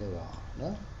ဒါလေးလုပ်အောင်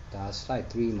နော်ဒါ slide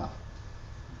 3မှာ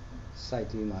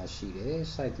ရှိတယ်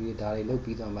slide 3ဒါတွေလုပ်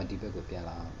ပြီးတော့မှဒီဘက်ကိုပြန်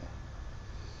လာအောင်မယ်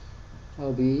ဟု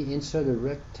တ်ပြီ insert a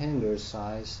rectangle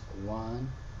size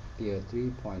 1 here 3.7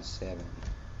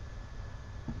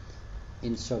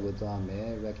 insert ကိုသွားမယ်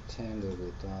rectangle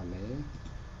ကိုသွားမယ်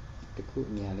တခု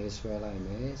အမြန်လေးဆွဲလိုက်မ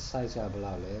ယ် size ကဘယ်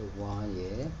လောက်လဲ1ရ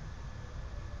ယ်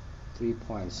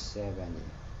3.7 ရ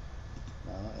ယ်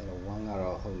နော်အဲ့တော့1က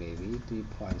တော့ဟုတ်နေပြီ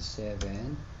3.7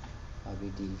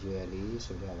ဒီရွယ်လေး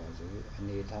ဆိုကြပါစို့အ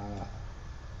နေထားက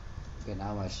ဘယ်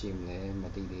နားမှာရှိမလဲမ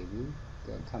သိသေးဘူး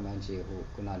ခန့်မှန်းခြေဟို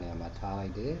ခုနနေရာမှာထားလို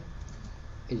က်တယ်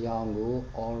အရောင်ကို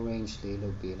orange လေးလု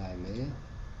ပ်ပေးလိုက်မယ်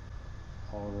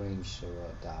orange ဆို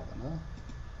တော့ဒါပါနော်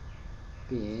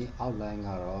ပြီးရင် outline က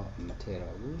တော့မထည့်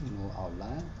တော့ဘူး no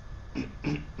outline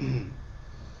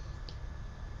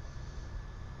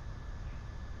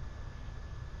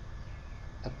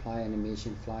apply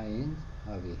animation flying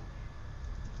ဟုတ်ပြီ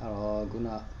အဲ့တော့ခုန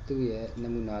သူ့ရဲ့န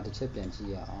မူနာတစ်ချက်ပြန်ကြ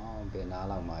ည့်ရအောင်ဘယ်နား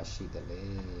လောက်မှရှိတယ်လဲ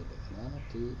လို့နော်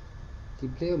ဒီ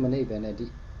play ကိုမနှိပ်ပဲနဲ့ဒီ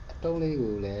အတုံးလေး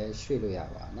ကိုလည်းရွှေ့လို့ရ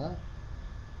ပါနော်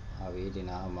ဟုတ်ပြီဒီ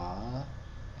နားမှာ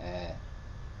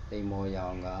တိမ်မော်ရော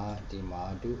င်ကဒီမှာ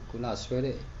ခုနဆွဲ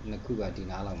တဲ့နှစ်ခုကဒီ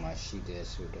နားလောက်မှာရှိတယ်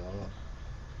ဆိုတော့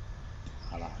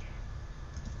ဟာလား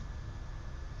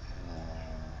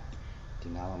ဒီ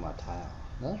နားလောက်မှာထားရအောင်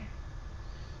နော်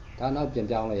ဒါနောက်ပြန်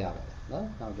ပြောင်းလို့ရပါတယ်နော်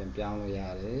နောက်ပြန်ပြောင်းလို့ရ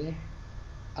တယ်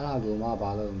အဲ့ဒါကိုမှ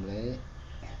ဘာလုပ်မလဲ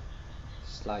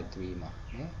slide 3မှာ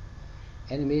နော်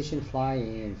animation fly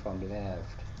in from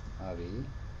left ဟုတ်ပြီ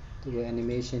သူက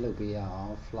animation လုပ်ပေးရအော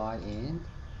င် fly in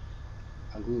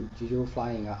good zero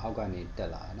flying out gani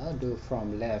tella no do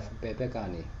from left back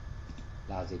gani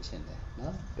la si chin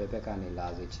no back gani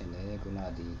la si chin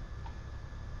kuna di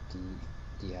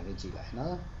ha le ji lai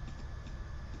no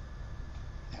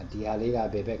di ha le ga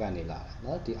back gani la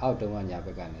no di out tong ka nya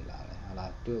back gani la le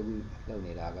hala doအခုလုပ်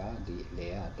နေတာကဒီလေ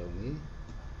ရတုံးလေး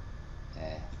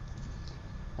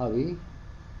ဟုတ်ပြီ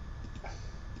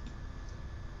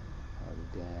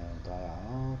ပြန်သွားရ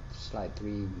အောင် slide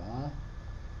 3မှာ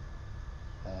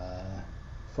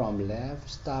from left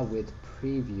start with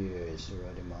previous ဆို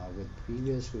တော့ဒီမှာ with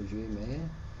previous ကိုရွေးမယ်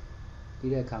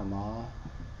ပြီးတဲ့အခါမှာ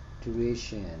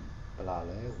duration ဘယ်လောက်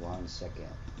လဲ1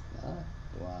 second နော်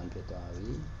1ဖြစ်သွား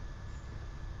ပြီ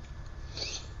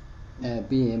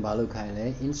ပြီးရင်ဘာလုပ်ခိုင်းလဲ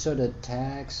insert the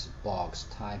text box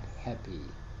type happy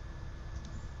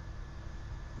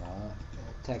နော်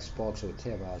text box ကိုထ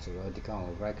ည့်ပါဆိုတော့ဒီကောင်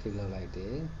ကို right click လုပ်လိုက်တ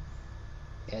ယ်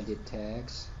edit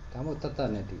text ဒါမှမဟုတ်တ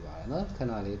တ်နဲ့တူပါတယ်နော်ခ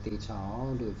ဏလေးတေးချအော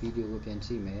င်တို့ဗီဒီယိုကိုပြန်ကြ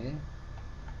ည့်မယ်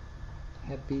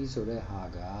happy ဆိုတဲ့ဟာ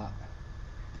က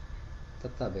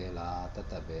တတ်ပဲလားတ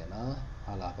တ်ပဲနော်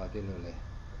ဟာလားဘာဖြစ်လို့လဲ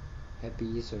happy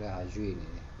ဆိုတဲ့ဟာရွေ့နေ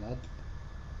တယ်နော်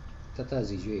တတ်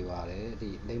စီရွေ့သွားတယ်ဒီ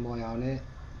လိမ်မော်ရောင်နဲ့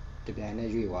တပြိုင်နဲ့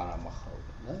ရွေ့သွားတာမဟုတ်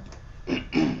ဘူးနော်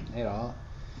အဲ့တော့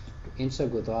insert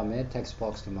ကိုသွားမယ် text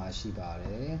box ဒီမှာရှိပါတ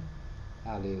ယ်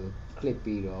အဲ့လေးကို click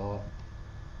ပြီးတော့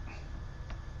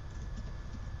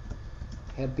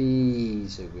happy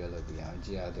ဆိုပြီးတော့လုပ်ပြအောင်ကြ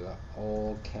ည့်ရသူက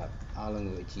all cap အားလုံး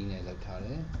ကိုအကြီးနဲ့လုပ်ထားတ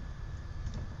ယ်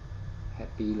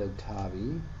happy လုပ်ထား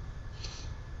ပြီး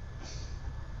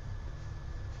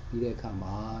ပြီးတဲ့အခါ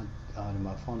မှာဒီ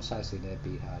မှာ font size တွေလည်း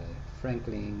ပေးထားတယ်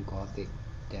Franklin Gothic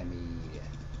Demi တဲ့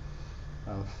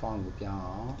font ကိုပြောင်း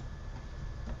အောင်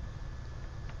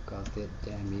Gothic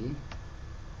Demi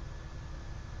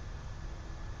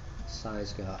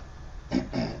size က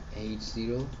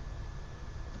80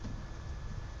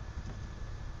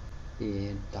ပြီးရ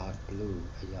င် dark blue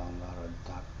အရောင်ကတော့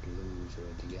dark blue ဆို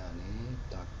တော့ဒီကနေ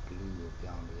dark blue ကို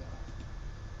ပြောင်းပေးအောင်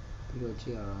ပြီးတော့ကြ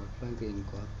ည့်ရအောင် Franklin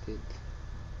Gothic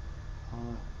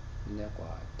နည်း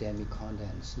ကွာ Demi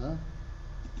Condense နော်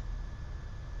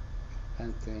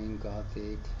Franklin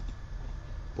Gothic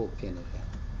ပို့ဖြစ်နေတယ်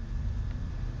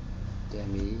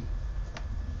Demi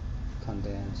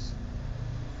Condense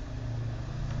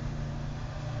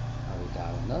ဟုတ်ဒါ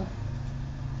ပါနော်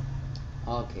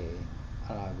Okay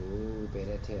အဲ့ဒါကိုဘယ်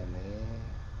နဲ့ထည့်ရမလဲ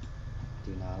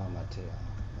ဒီနားလောက်မှာထည့်အောင်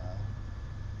နော်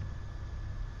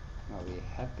ဟုတ်ပြီ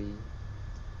happy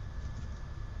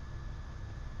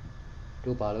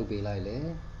တို့ဘာလုပ်ပေးလိုက်လဲ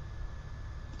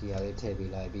ဒီဟာလေးထည့်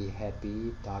ပေးလိုက်ပြီး happy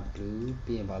dark blue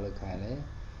ပြီးရင်ဘာလုပ်ခိုင်းလဲ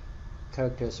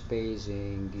character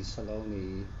spacing ဒီစလုံးတွေ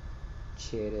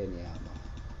ချဲတဲ့နေရာမှာ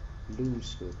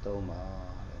loose ကိုသုံးပါ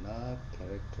နော်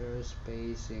character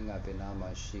spacing ကဘယ်နားမှာ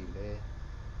ရှိလဲ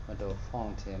တော့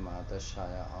font ထဲမှာသက်ရှာ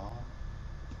ရအောင်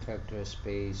character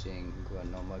spacing ကို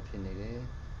normal ဖြစ်နေတယ်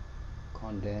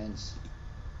condense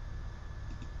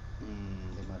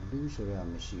ဒီမှာ loose ဆိုတာ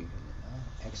မရှိဘူးနော်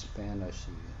expand တော့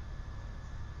ရှိတယ်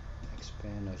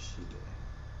expand တော့ရှိတယ်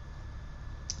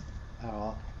အဲ့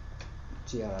တော့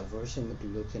ကြည့်ရတာ version မတူ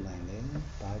လို့ဖြစ်နိုင်တယ်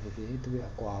ဘာဖြစ်ဖြစ်သူရဲ့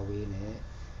အကွာအဝေးနဲ့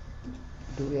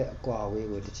သူရဲ့အကွာအဝေး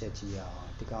ကိုတစ်ချက်ကြည့်ရအောင်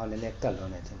ဒီကောင်လည်းနည်းနည်းကတ်လွ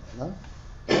န်းနေတယ်နော်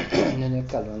နည်းနည်း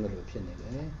ကတ်လွန်းတယ်လို့ဖြစ်နေတ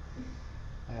ယ်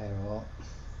အဲ့တော့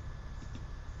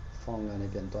font ကနေ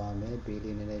ပြန်သွားမယ်ဘေး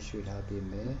လေးနည်းနည်းရွှေ့ထားပေး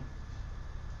မယ်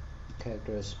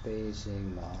character spacing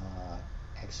မှာ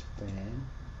expand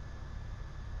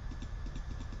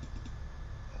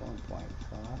 1.5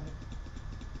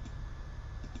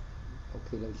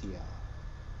 okay လုပ်ကြည့်အောင်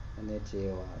နည်းနည်းကျဲ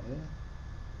သွားတယ်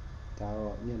ဒါ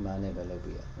တော့မြင့်မားနဲ့ပဲလုပ်ပြ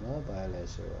ရအောင်နော်ဘာလဲ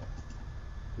ဆိုတော့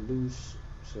loose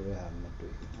ဆိုရမ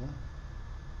တွေ့ဘူးနော်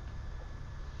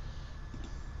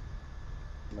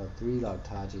တော့3လောက်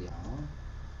ထားကြည့်အောင်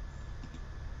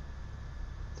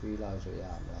3လောက်ဆိုရ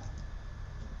မလား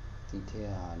ဒီထဲ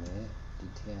ဟာနဲ့ဒီ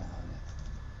ထဲဟာနဲ့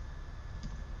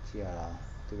ကြည့်ရတာ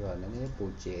သူကနည်းနည်းပို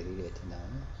ကျယ်သေးတယ်ထင်တာ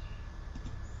နော်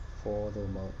4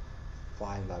သို့မဟုတ်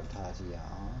5လောက်ထားကြည့်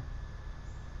အောင်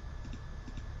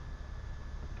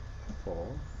4ဟု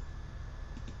တ်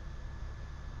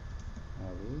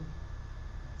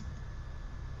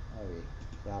ပြီ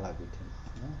ရလာပြီထင်ပါ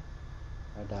နော်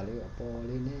အဲ့ဒါလေးကိုအပေါ်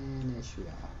လေးနည်းနည်းရွှေ့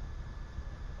အောင်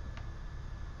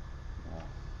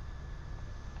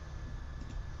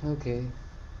Okay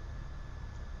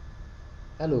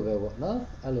အဲ့လိုပဲပေါ့နော်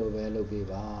အဲ့လိုပဲလုပ်ပေး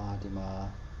ပါဒီမှာ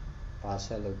ဘာဆ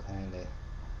က်လုပ်ခိုင်းလဲ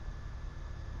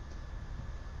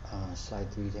slide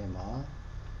 3ထဲမှာ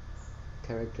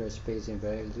character spacing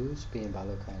very loose ပြီးရင်ဘာ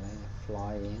လုပ်ခိုင်းလဲ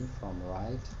fly in from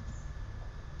right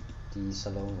ဒီစ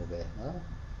လုံးကိုပဲနော်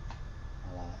ဟာ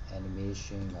လာ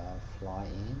animation က fly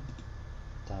in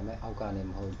ဒါမဲ့အောက်ကနေ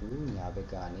မဟုတ်ဘူးညာဘက်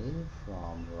ကနေ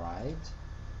from right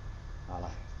ဟာ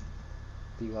လား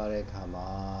ပြီးသွားတဲ့အခါမှာ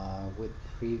with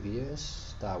previous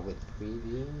start with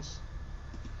previous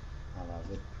ဟာလား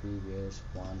with previous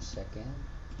 1 second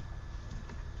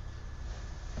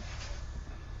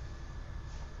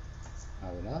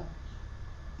ဟုတ်လား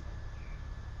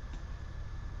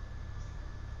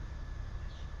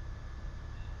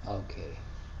okay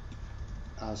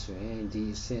အဲ့ဆိုရင်ဒီ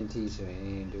အဆင့်ထိဆိုရ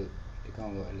င်တို့ဒီကော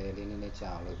င်ကိုအလဲလေးနည်းနည်းကြာ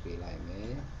အောင်လုပ်ပေးလိုက်မ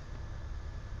ယ်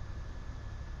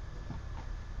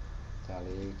ဒါ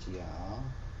လေးကြည့်အောင်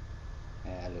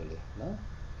အဲ့လိုလေးနော်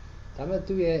ဒါပေမဲ့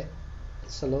သူ့ရဲ့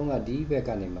စလုံးကဒီဘက်က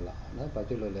နေမလာနော်ဘာ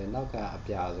ဖြစ်လို့လဲနောက်ကအ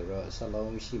ပြာဆိုတော့စ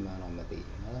လုံးရှိမှတော့မသိ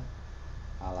ဘူးနော်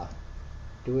ဟာလား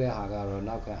တို့ရဲ့ဟာကတော့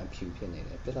နောက်ကအဖြူဖြစ်နေတ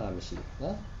ယ်ပြဿနာမရှိဘူး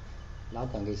နော်နောက်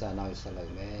ကန်ကိစ္စနောက်ဆက်လု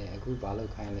ပ်မယ်အခုဘာလု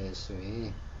ပ်ခိုင်းလဲဆိုရင်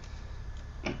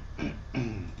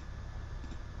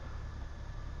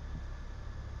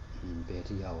ဘယ်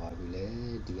ထိရောက်သွားပြီလဲ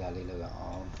ဒီဟာလေးလုပ်ရ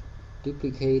အောင်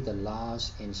duplicate the last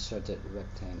inserted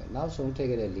rectangle နောက်ဆုံးထည့်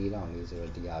ခဲ့တဲ့၄တောင်လေးဆို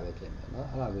တော့ဒီဟာပဲဖြစ်မယ်เนาะ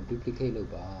အဲ့ဒါကို duplicate လု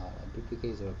ပ်ပါ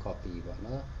duplicate ဆိုတော့ copy ပေါ့เน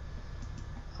าะ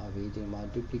ဒီမှာ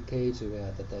duplicate ဆိုတဲ့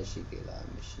တသက်ရှိသေးလား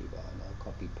မရှိပါဘူးเนาะ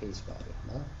copy paste ပါပဲ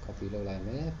เนาะ copy လုပ်လိုက်မ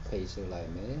ယ် paste လုပ်လို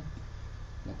က်မယ်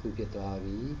နှစ်ခုဖြစ်သွား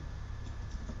ပြီ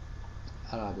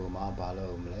အဲ့ဒါကိုမှဘာလု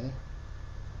ပ်မလဲ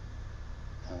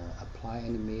apply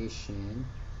animation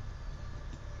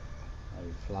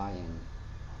fly in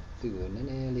သူ့ကိုနည်း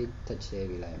နည်းလေးထပ်ချဲ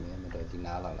ပေးလိုက်မယ်မတော်ဒီ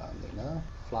နားလောက်လာမလို့နော်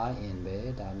fly in ပဲ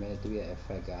ဒါပေမဲ့သူ့ရဲ့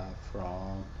effect က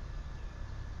from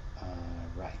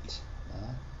right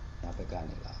နော်ဒါဘက်က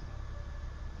နေလာ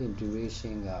ပြီး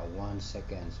duration က1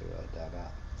 second ဆိုတော့ဒါက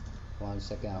1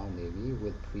 second ဟုတ်နေပြီ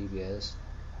with previous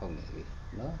ဟုတ်နေပြီ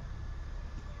နော်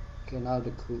နောက်တ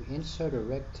စ်ခု insert a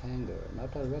rectangle နော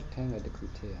က်တစ် rectangle တစ်ခု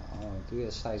ထည့်အောင်သူ့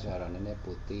ရဲ့ size ကတော့နည်းနည်း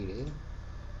ပိုသေးတယ်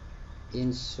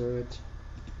insert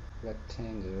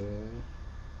rectangle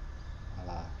ဟာ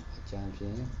လားအကြမ်းဖြ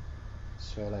င့်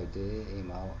ဆွဲလိုက်တယ်အိမ်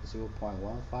မှာ 0.15 3.7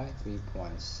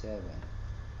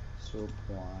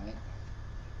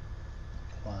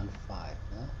 0.15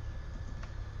 နော်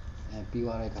ပြီး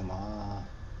သွားတဲ့အခါမှာ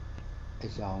အ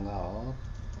ရောင်ကရော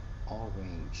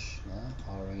orange နော်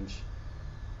orange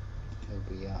လုပ်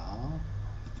ပြရအောင်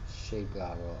shape က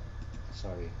တော့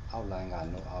sorry outline က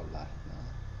no outline နော်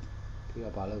ပြီး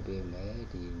တော့ဘာလုပ်ပေးမလဲ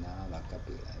ဒီနားမှာကပ်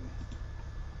ပေးလိုက်မယ်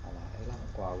ဟုတ်လားအဲ့လောက်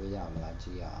ကွာဝေးရမလားကြ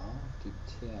ည့်ရအောင်ဒီ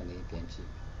ထည့်ကနေပြန်ကြ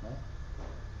ည့်နော်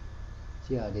ကြ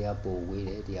ည့်ရတဲ့ကပိုဝေး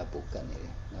တယ်ဒီကပိုကတ်နေတ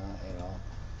ယ်နော်အဲ့တော့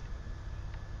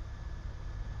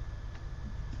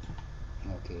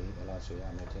okay အဲ့လောက်ဆိုရ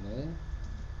မယ်ထင်တယ်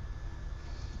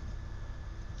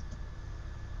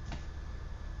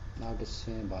နောက်တစ်ဆ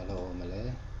င့်ဘာလုပ်မလဲ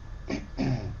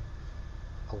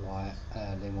အဝါ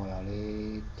လေမော်ရောင်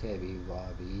လေးထည့်ပြီး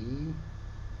သွားပြီ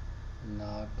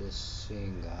နောက်တစ်ဆ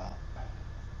င့်က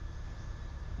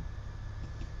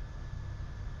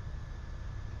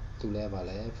သူလဲပါ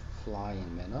လဲ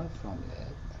flying မယ်နော် from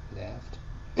left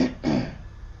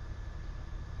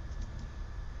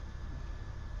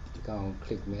ဒီကောင်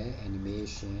click မယ်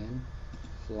animation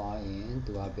flying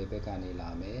သူကဘယ်ဘက်ကနေလာ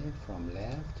မယ် from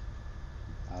left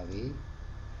ဟုတ်ပြီ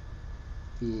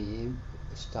ပြီးရင်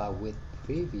start with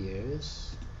previous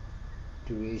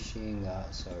duration က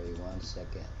sorry 1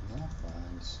 second နော်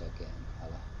1 second ဟု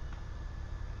တ်လား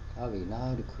ဟုတ်ပြီနော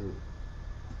က်တစ်ခု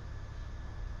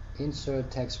insert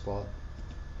text box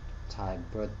type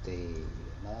birthday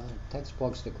နော် text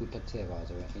box တစ်ခုထည့်ပါ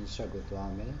ဆိုရင် insert ကို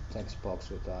သွားမယ် text box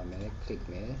ကိုသွားမယ် click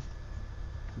မယ်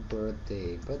birthday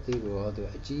ကိုတော့သူ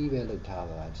အကြီးပဲလုပ်ထား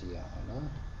တာကြည့်ရအောင်နော်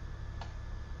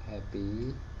happy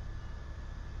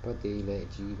birthday လည်းအ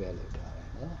ကြီးပဲလုပ်ထားတယ်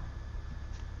နော်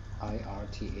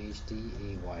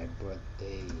IRTHDAY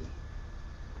birthday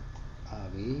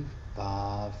ပြီဘာ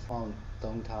font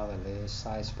သုံးထားတယ်လဲ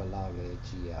size ဘယ်လောက်လဲ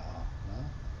ကြည့်ရအောင်နော်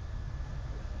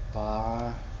bar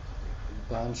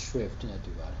bun shrift နဲ့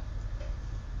တူပါတယ်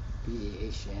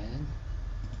BAHN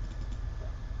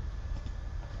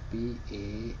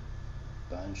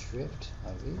bun shrift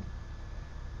ဟုတ်ပြီ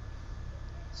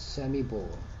semi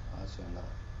bold အဲ့ဆို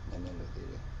တော့နည်းနည်းလို့သေး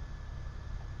တယ်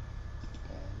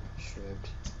bun shrift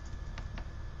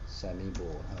semi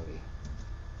bold ဟုတ်ပြီ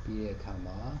ပြီးတဲ့အခါ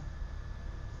မှာ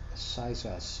size က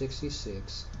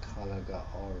66 color က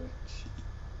orange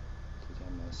ဒီက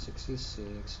မှာ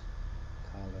66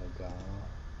 color က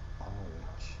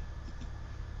orange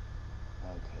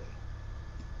okay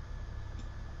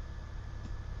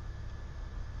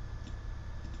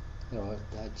အဲ့တော့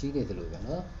ဒါကြီးနေတယ်လို့ပဲเ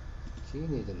นาะကြီး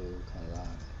နေတယ်လို့ခံ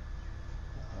စားရတယ်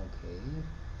okay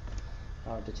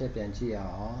အဲ့တော့တစ်ချက်ပြန်ကြည့်ရ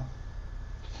အောင်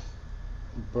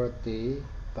birthday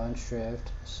bunch shift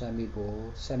semi bowl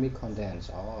semi condense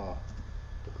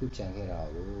တခုကြံခဲ့တာ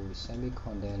ကို semi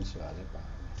condense ဆိုတာလည်းပါတ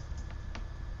ယ်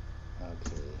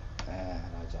okay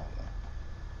ဒါကြောင့်ပါ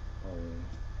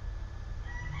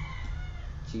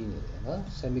ကြီးနေတယ်နော်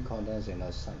semi condense ဆိုရင်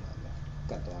တော့ဆက်ပါမယ်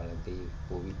ကတ်သွားတယ်ဒီ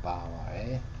ပို့ပြီးပါပါတ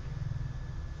ယ်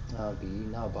နောက်ပြီး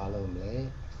နောက်ဘာလုပ်မလဲ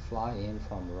fly in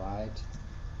from right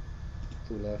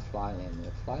သူလည်း fly in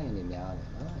နေများတ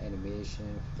ယ်နော်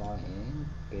animation fly in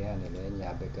ဘယ်ကနေလဲညာ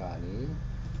ဘက်ကနေ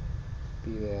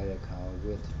ပြီးရတဲ့အခါ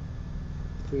with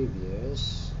previous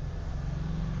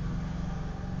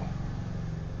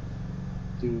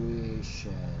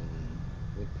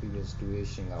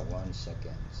duration က1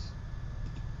 seconds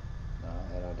နော်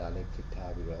အဲ့တော့ဒါလေး click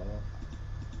ထားပြီးတော့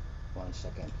1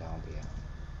 second ပြောင်းပြရအောင်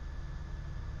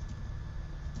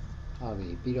ဟုတ်ပြီ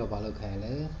ပြီးတော့ဘာလုပ်ခိုင်း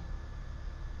လဲ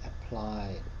apply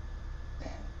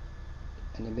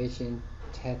animation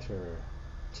teeter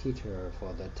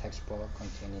for the text box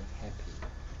containing happy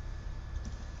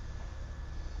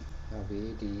ဟုတ်ပြီ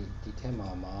ဒီထက်မှာ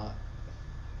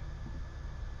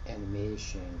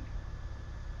animation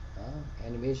နော်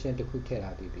animation တစ်ခုထည့်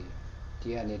ထားပြီးပြီဒီ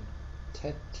ကနေ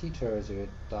teeter ဆို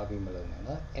တော့ပြီးမလုပ်နဲ့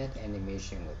နော် add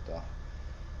animation ကိုတော့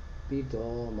ပြီး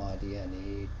တော့မှဒီကနေ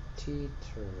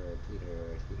teeter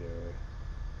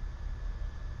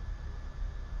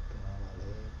ဘာ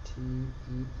လဲ tee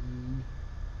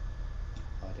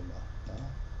ဒီမှာနော်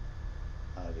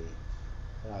အဲ့ဒီ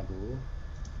အဲ့ဒါကို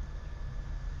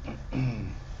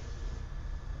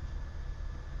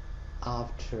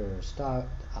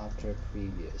after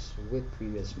previous with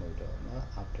previous mode နော်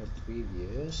after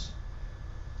previous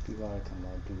ပြီးတော့ come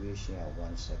on duration at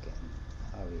 1 second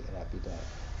ဟုတ်ပြီအဲ့ဒါပြီးတော့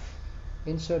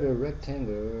insert a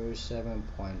rectangle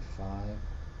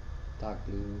 7.5 dark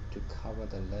blue to cover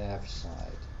the left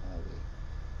side ဟုတ်ပြီ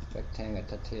rectangle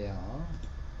တစ်ထည့်အောင်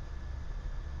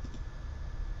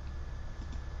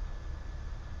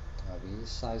ဟုတ်ပြီ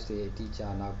size တွေအတိအကျ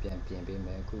နောက်ပြန်ပြင်ပေးမ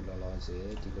ယ်အခုလောလောဆယ်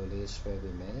ဒီလိုလေးဆွဲ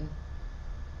ပေးမယ်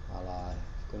ဟာလာ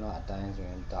ခုနအတိုင်းဆို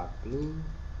ရင် dark blue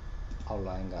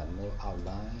outline က no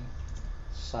outline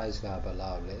size ကဘယ်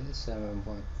လောက်လဲ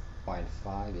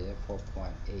 7.5 ရယ် 4.82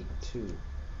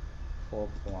 7.5 ဟု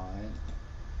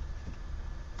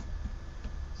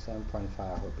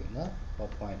တ်ပြီနော်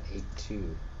 4.82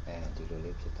 ဒီလို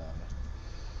လေးဖြစ်သွားမယ်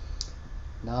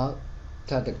နောက်ထ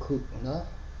ပ်တစ်ခုနော်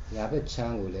ညာဘက်ချ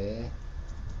မ်းကိုလည်း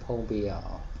ဖုံးပေးရ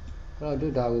အောင်အဲ့တော့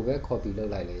တို့ဒါကိုပဲ copy လု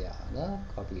ပ်လိုက်လေရအောင်နော်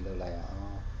copy လုပ်လိုက်ရအောင်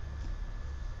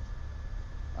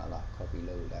ဟာလာ copy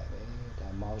လုပ်လိုက်ပဲဒါ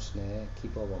mouse နဲ့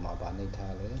keyboard ပေါ်မှာဗာနှိပ်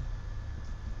ထားလဲ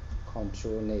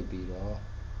control နှိပ်ပြီးတော့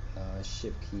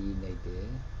shift key နှိပ်တယ်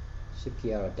shift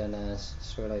key ကတော့တန်းတန်း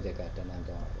ဆွဲလိုက်တဲ့ကတန်းတန်း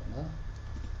သွားတယ်နော်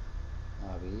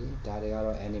ဟာပြီဒါတွေက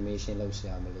တော့ animation လုပ်စ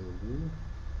ရာမလိုဘူး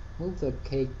move the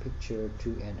cake picture to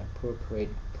an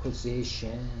appropriate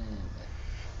position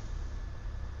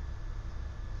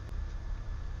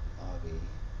ဟာပြီ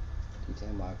ဒီထဲ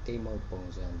မှာ cake mode ပုံ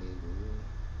စံလေးကို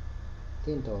တ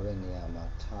င့်တော်တဲ့နေရာမှာ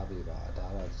ထားပေးပါဒါ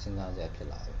တော့စဉ်းစားစရာဖြစ်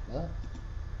လာပြီနော်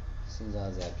စဉ်း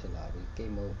စားစရာဖြစ်လာပြီ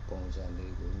cake mode ပုံစံ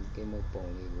လေးကို cake mode ပုံ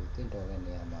လေးကိုတင့်တော်တဲ့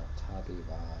နေရာမှာထားပေး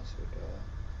ပါဆိုတော့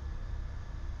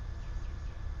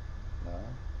နော်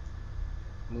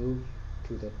move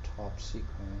to the top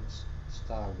sequence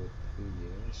start with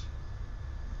previous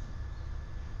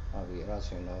ဟုတ်ပြီအဲ့ဒါ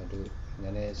ဆိုရင်တော့ဒီန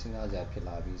ည်းနည်းစဉ်းစားစရာဖြစ်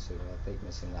လာပြီဆိုတော့သိမ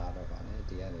စဉ်းစားတော့ပါနဲ့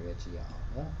ဒီကနေပဲကြည့်အောင်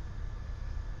နော်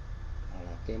ဟုတ်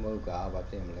လား game mode ကဘာ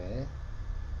ဖြစ်မလဲ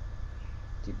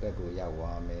ဒီဘက်ကိုရောက်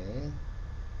သွားမယ်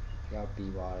ရောက်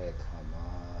ပြီးသွားတဲ့အခါမှာ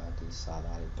ဒီစာ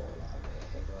သားတွေပေါ်လာမယ်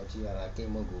အဲ့တော့ကြည့်ရတာ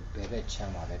game mode ကိုဘယ်ဘက်ချ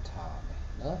မ်းမှာလဲထားရမယ်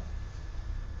နော်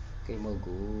game mode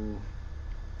ကို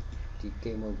ဒီ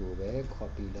game mode ကိုပဲ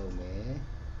copy လုပ်မယ်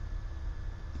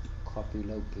copy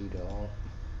လုပ်ပြီးတော့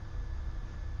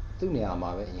သူ့နေရာ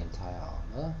မှာပဲအရင်ထားရအောင်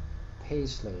နော်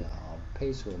paste လုပ်ရအောင်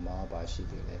paste ကိုမှာပါရှိ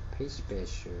သေးတယ် paste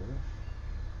special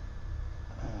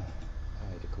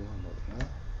အဲဒီကူမဟုတ်နော်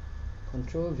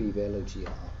control V ပဲလုပ်ကြည့်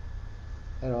အောင်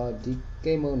အဲ့တော့ဒီ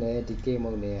game mode နဲ့ဒီ game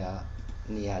mode နဲ့က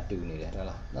နေရာတူနေတယ်ဟုတ်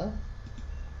လားနော်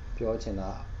ပြောချင်တာ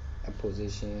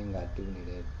position ကတူနေ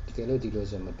တယ်တကယ်လို့ဒီလို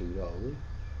ဆိုမတူတော့ဘူး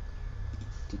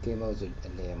ဒီ game mode ဆို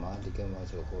အလယ်မှာဒီ game mode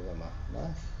ဆိုဟိုဘက်မှာ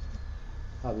နော်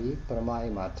ဟုတ်ပြီပထမအိ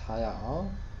မ်မှာထားရအောင်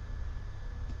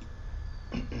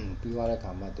ပြီးသွားတဲ့အ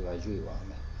ခါမှာသူကရွေ့သွား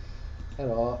မယ်အဲ့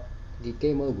တော့ဒီ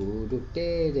game mode ကိုတို့တဲ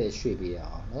တဲ့ရွှေ့ပေးရ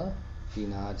အောင်နော်ဒီ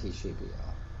နာအထိရွှေ့ပေးရ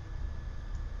အောင်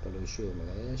ဘယ်လိုရွှေ့မ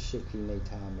လဲ shift key နှိပ်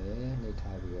ထားမယ်နှိပ်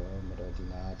ထားပြီးတော့မတော်ဒီ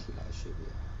နာအထိလိုက်ရွှေ့ပေး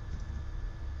ရ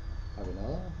အောင်ဟုတ်ပြီ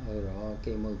နော်အဲ့တော့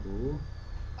game mode ကို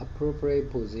appropriate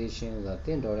position ဆိုတာတ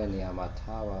င့်တော်တဲ့နေရာမှာ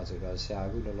ထားပါဆိုတော့ဆရာအ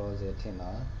ခုလောလောဆယ်ထင်တာ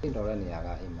တင့်တော်တဲ့နေရာက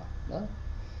အိမ်မှာနော်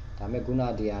ဒါမဲ့ခုန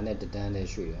တရားနဲ့တတန်းနဲ့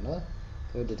ရွှေ့တယ်နော်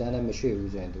သူတတန်းနဲ့မရွှေ့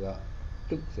ဘူးဆိုရင်သူက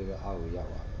တုတ်ဆိုတော့အောက်ကိုရောက်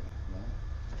သွားတယ်နော်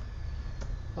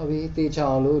ဟုတ်ပြီတေချော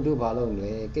င်လို့တို့ဘာလုပ်မ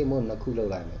လဲကိတ်မုတ်နှစ်ခုလုပ်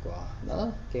လိုက်မယ်ကွာနော်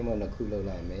ကိတ်မုတ်နှစ်ခုလုပ်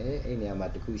လိုက်မယ်အဲ့နေရာမှာ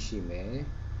တစ်ခုရှိမယ်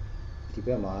ဒီဘ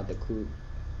က်မှာတစ်ခု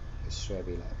ဆွဲ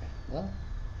ပေးလိုက်မယ်နော်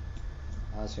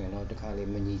အဲဆိုရင်တော့တစ်ခါ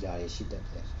လေးမညီကြရရှိတတ်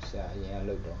တယ်ဆရာအရင်က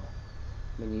လုပ်တော့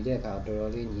မညီတဲ့အခါတော်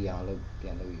တော်လေးညီအောင်လုပ်ပြ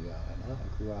န်လုပ်ယူရတယ်နော်အ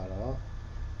ခုကတော့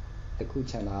တစ်ခု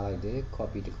ချန်ထားလိုက်တယ်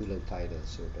copy တစ်ခုလုပ်ထားတယ်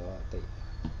ဆိုတော့တိတ်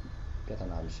ပြဿ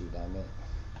နာမရှိဒါမဲ့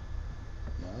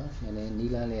နော်နည်းနည်း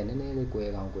နီးလန်းလေးနည်းနည်းလေးကွဲ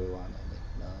ကောင်းကွဲသွားနိုင်တယ်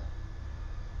နော်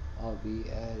အော်ဒီ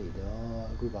အဲ့ဒီတော့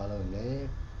အခုဘာလုပ်လဲ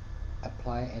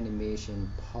apply animation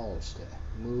pulse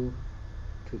move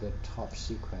to the top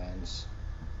sequence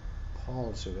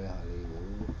pulse ဆိုတဲ့ဟာလေးကို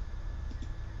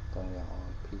ကောင်းရအော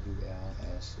င်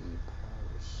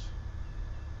pulse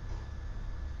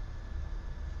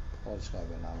pulse က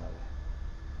ဘယ်နာမလဲ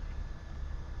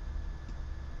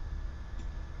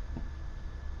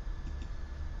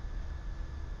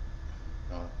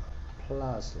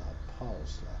plus လား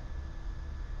pulse လား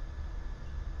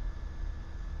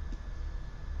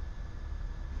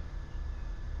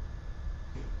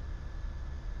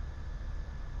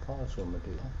pulse ကိုမ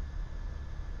တွေ့ဘူး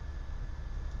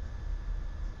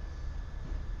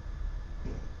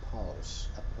pulse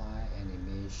apply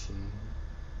animation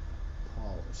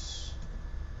pulse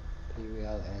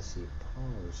pulse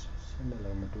pulse ရှင်းမ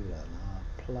လို့မတွေ့တာလား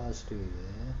plus တွေ့တ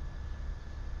ယ်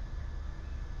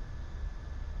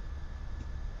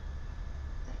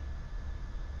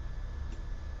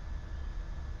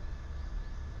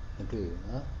မတွေ့ဘူး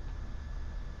နော်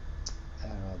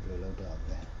အဲ့တော့ဘယ်လိုလုပ်တော့မ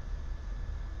လဲ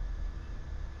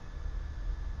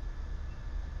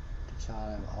တခြား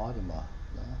တယ်အော်ဒီမှာ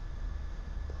နော်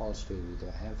pulse တွေ့ပြီး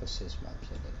တော့ emphasis မှာဖြ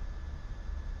စ်နေတယ်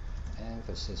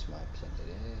emphasis မှာဖြစ်နေ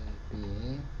တယ်ပြီးရ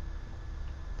င်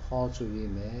pulse ဆို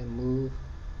ရေးမယ် move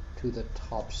to the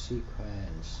top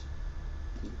sequence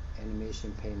ဒီ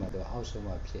animation pane မှာတော့အောက်ဆုံး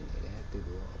မှာဖြစ်နေတယ်သူ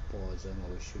ကိုအပေါ်ဆုံး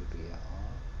ကိုရွှေ့ပေးရအော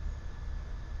င်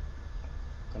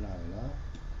ခဏလေးနော်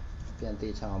ပြန်တေ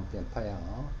ချအောင်ပြန်ဖတ်ရ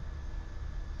အောင်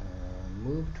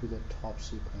move to the top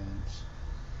sequence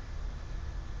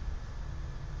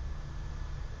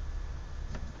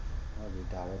ဟုတ်ပြီ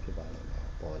ဒါပဲဖြစ်ပါလိမ့်မယ်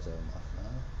အပေါ်ဆုံးမှာ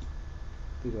နော်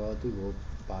ပြီးတော့သူ့ကို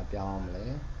ပါပြောင်းအောင်မလဲ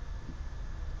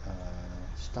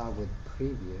start with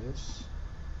previous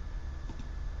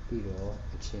ပြီးတော့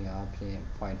အချိန်အားဖြင့်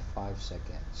 0.5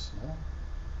 seconds နော်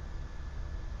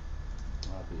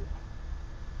ဟုတ်ပြီ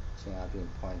အချိန်အားဖြင့်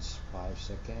 0.5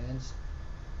 seconds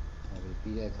ဟုတ်ပြီ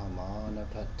ပြီးတဲ့အခါမှာနော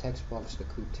က်ထပ် text box တစ်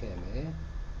ခုထည့်မယ်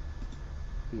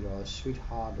ပြီးတော့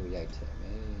sweetheart လို့ရိုက်ထည့်မ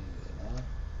ယ်နော်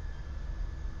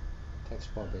text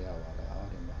box ပဲရောက်ပါလေအား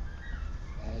ဒီမှာ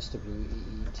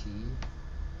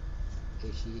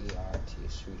sweetheart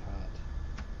sweetheart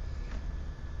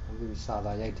အခုစာ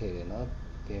သားရိုက်ထည့်တယ်နော်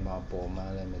ဒီမှာပေါ်မှ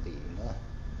န်းလည်းမသိဘူးနော်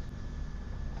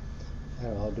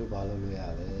အဲ့တော့တို့ဘာလုပ်လို့ရ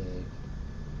လဲ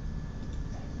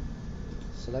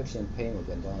selection pane ကို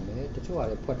ပြန်သွားမယ်တချို့ဟာ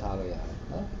တွေဖွက်ထားလို့ရတယ်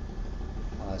နော်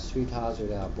sweetheart ဆို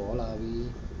တာပေါ်လာပြီ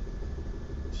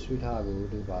sweetheart ကို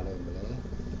တို့ဘာလုပ်မလဲ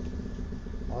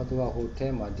သူကဟိုထဲ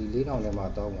မှာဒီ4000ထဲမှာ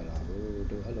တောင်းဝင်လာဘူး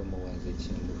တို့အဲ့လိုမဝင်စေချ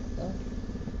င်ဘူးနော်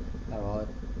အဲ့တော့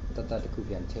တတ်တစ်ခု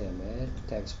ပြန်ထည့်မယ်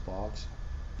text box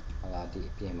ဟာလာဒီ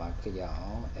အပြင်မှာ click ရ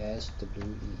အောင်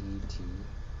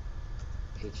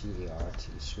sweetheart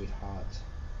sweetheart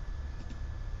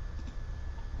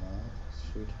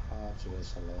sweetheart ဆိုတဲ့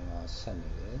စလုံးကဆက်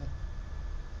နေတယ်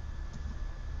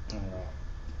အဲ့တော့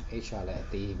h ကလည်းအ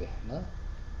သေးပဲနော်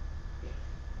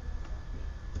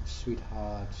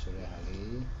sweetheart ဆိုတဲ့ဟာ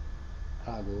လေး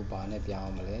အဲ့ကိုဘာနဲ့ပြော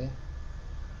င်းမလဲ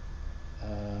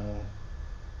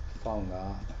font က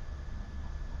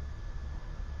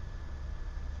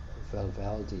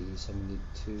Vivaldi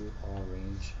 72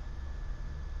 orange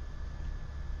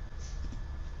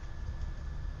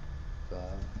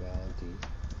Vivaldi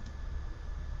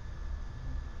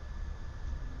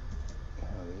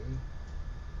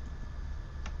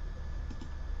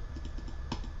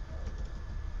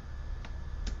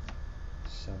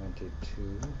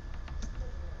 72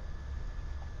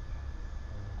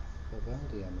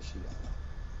 Vivaldi ကမရှိတာလား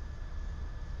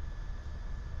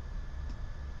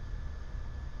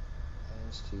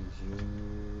STUV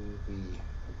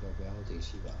Vivaldi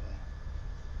ရှိပါတယ်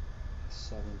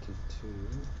72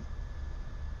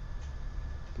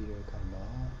ပြီးတော့ကမှ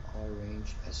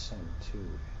orange accent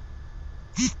 2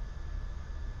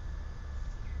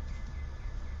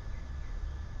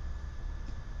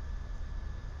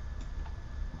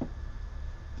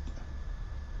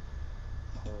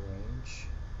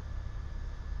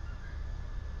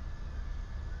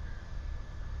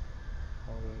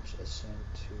 orange ascend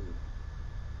to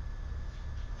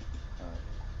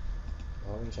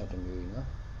orange at the movie, no?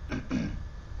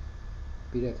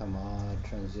 Be the command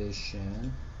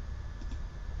transition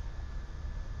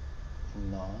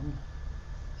none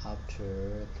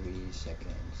after 3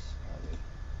 seconds.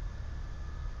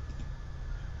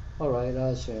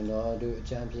 Alright, so now do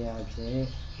champion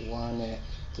 1 and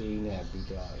 3 နဲ့ပြီး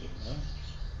သွားပြီနော်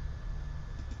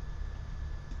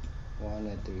 1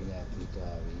 နဲ့ 3 နဲ့ပြီး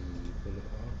သွားပြီဘယ်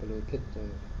လိုဖြစ်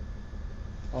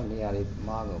တော့နေရာလေး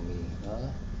မားကုန်ပြီနော်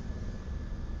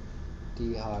ဒီ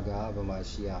ဟာကဘယ်မှာ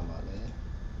ရှိရမှာလဲ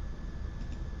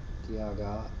ဒီဟာက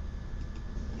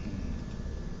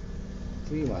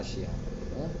3မှာရှိရမှာ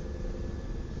နော်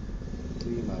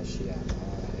3မှာရှိရမှာ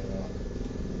အဲ့တော့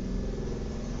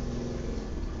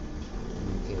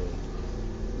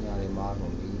ညာလေးမားကု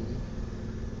န်ပြီ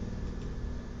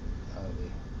ဟုတ်ပြီ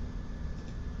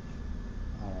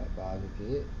အဲ့ဒါဘာဖြ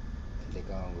စ်ဒီ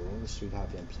ကောင်ကို street ထား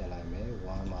ပြန်ဖြတ်လိုက်မယ်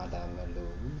1မှာဒါမ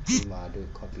လို့ဒီမှာတို့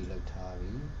copy လုပ်ထား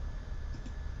ပြီ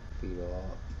ပြီးတော့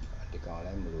ဒီကောင်လ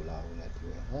ည်းမလို့လာဘူးနဲ့တူ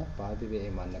ရနော်ဘာဖြစ်ဖြစ်အိ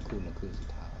မ်မှာနှစ်ခုစီ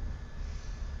ထား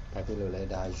ဘာဖြစ်လို့လဲ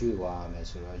ဒါရွေ့သွားရမယ်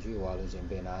ဆိုတော့ရွေ့သွားလို့ချင်း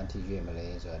ဘယ်နာအထိရွေ့မလဲ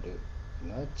ဆိုတော့တို့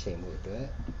နော်ချိန်မှုအတွက်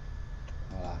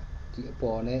ဟုတ်လားဒီအ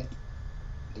ပေါ်နဲ့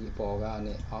ဒီအပေါ်က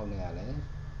နဲ့အောက်နဲ့ကလည်း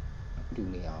တူ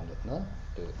နေအောင်လို့နော်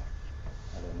တို့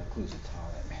အဲ့လိုနှစ်ခုစီထား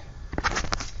လိုက်မယ်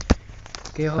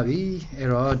ကဲဟုတ်ပြီအဲ့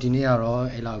တော့ဒီနေ့ကတော့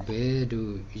အဲ့လောက်ပဲ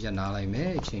တို့ရနာလိုက်မယ်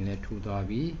အချိန်လည်းထူသွား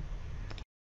ပြီ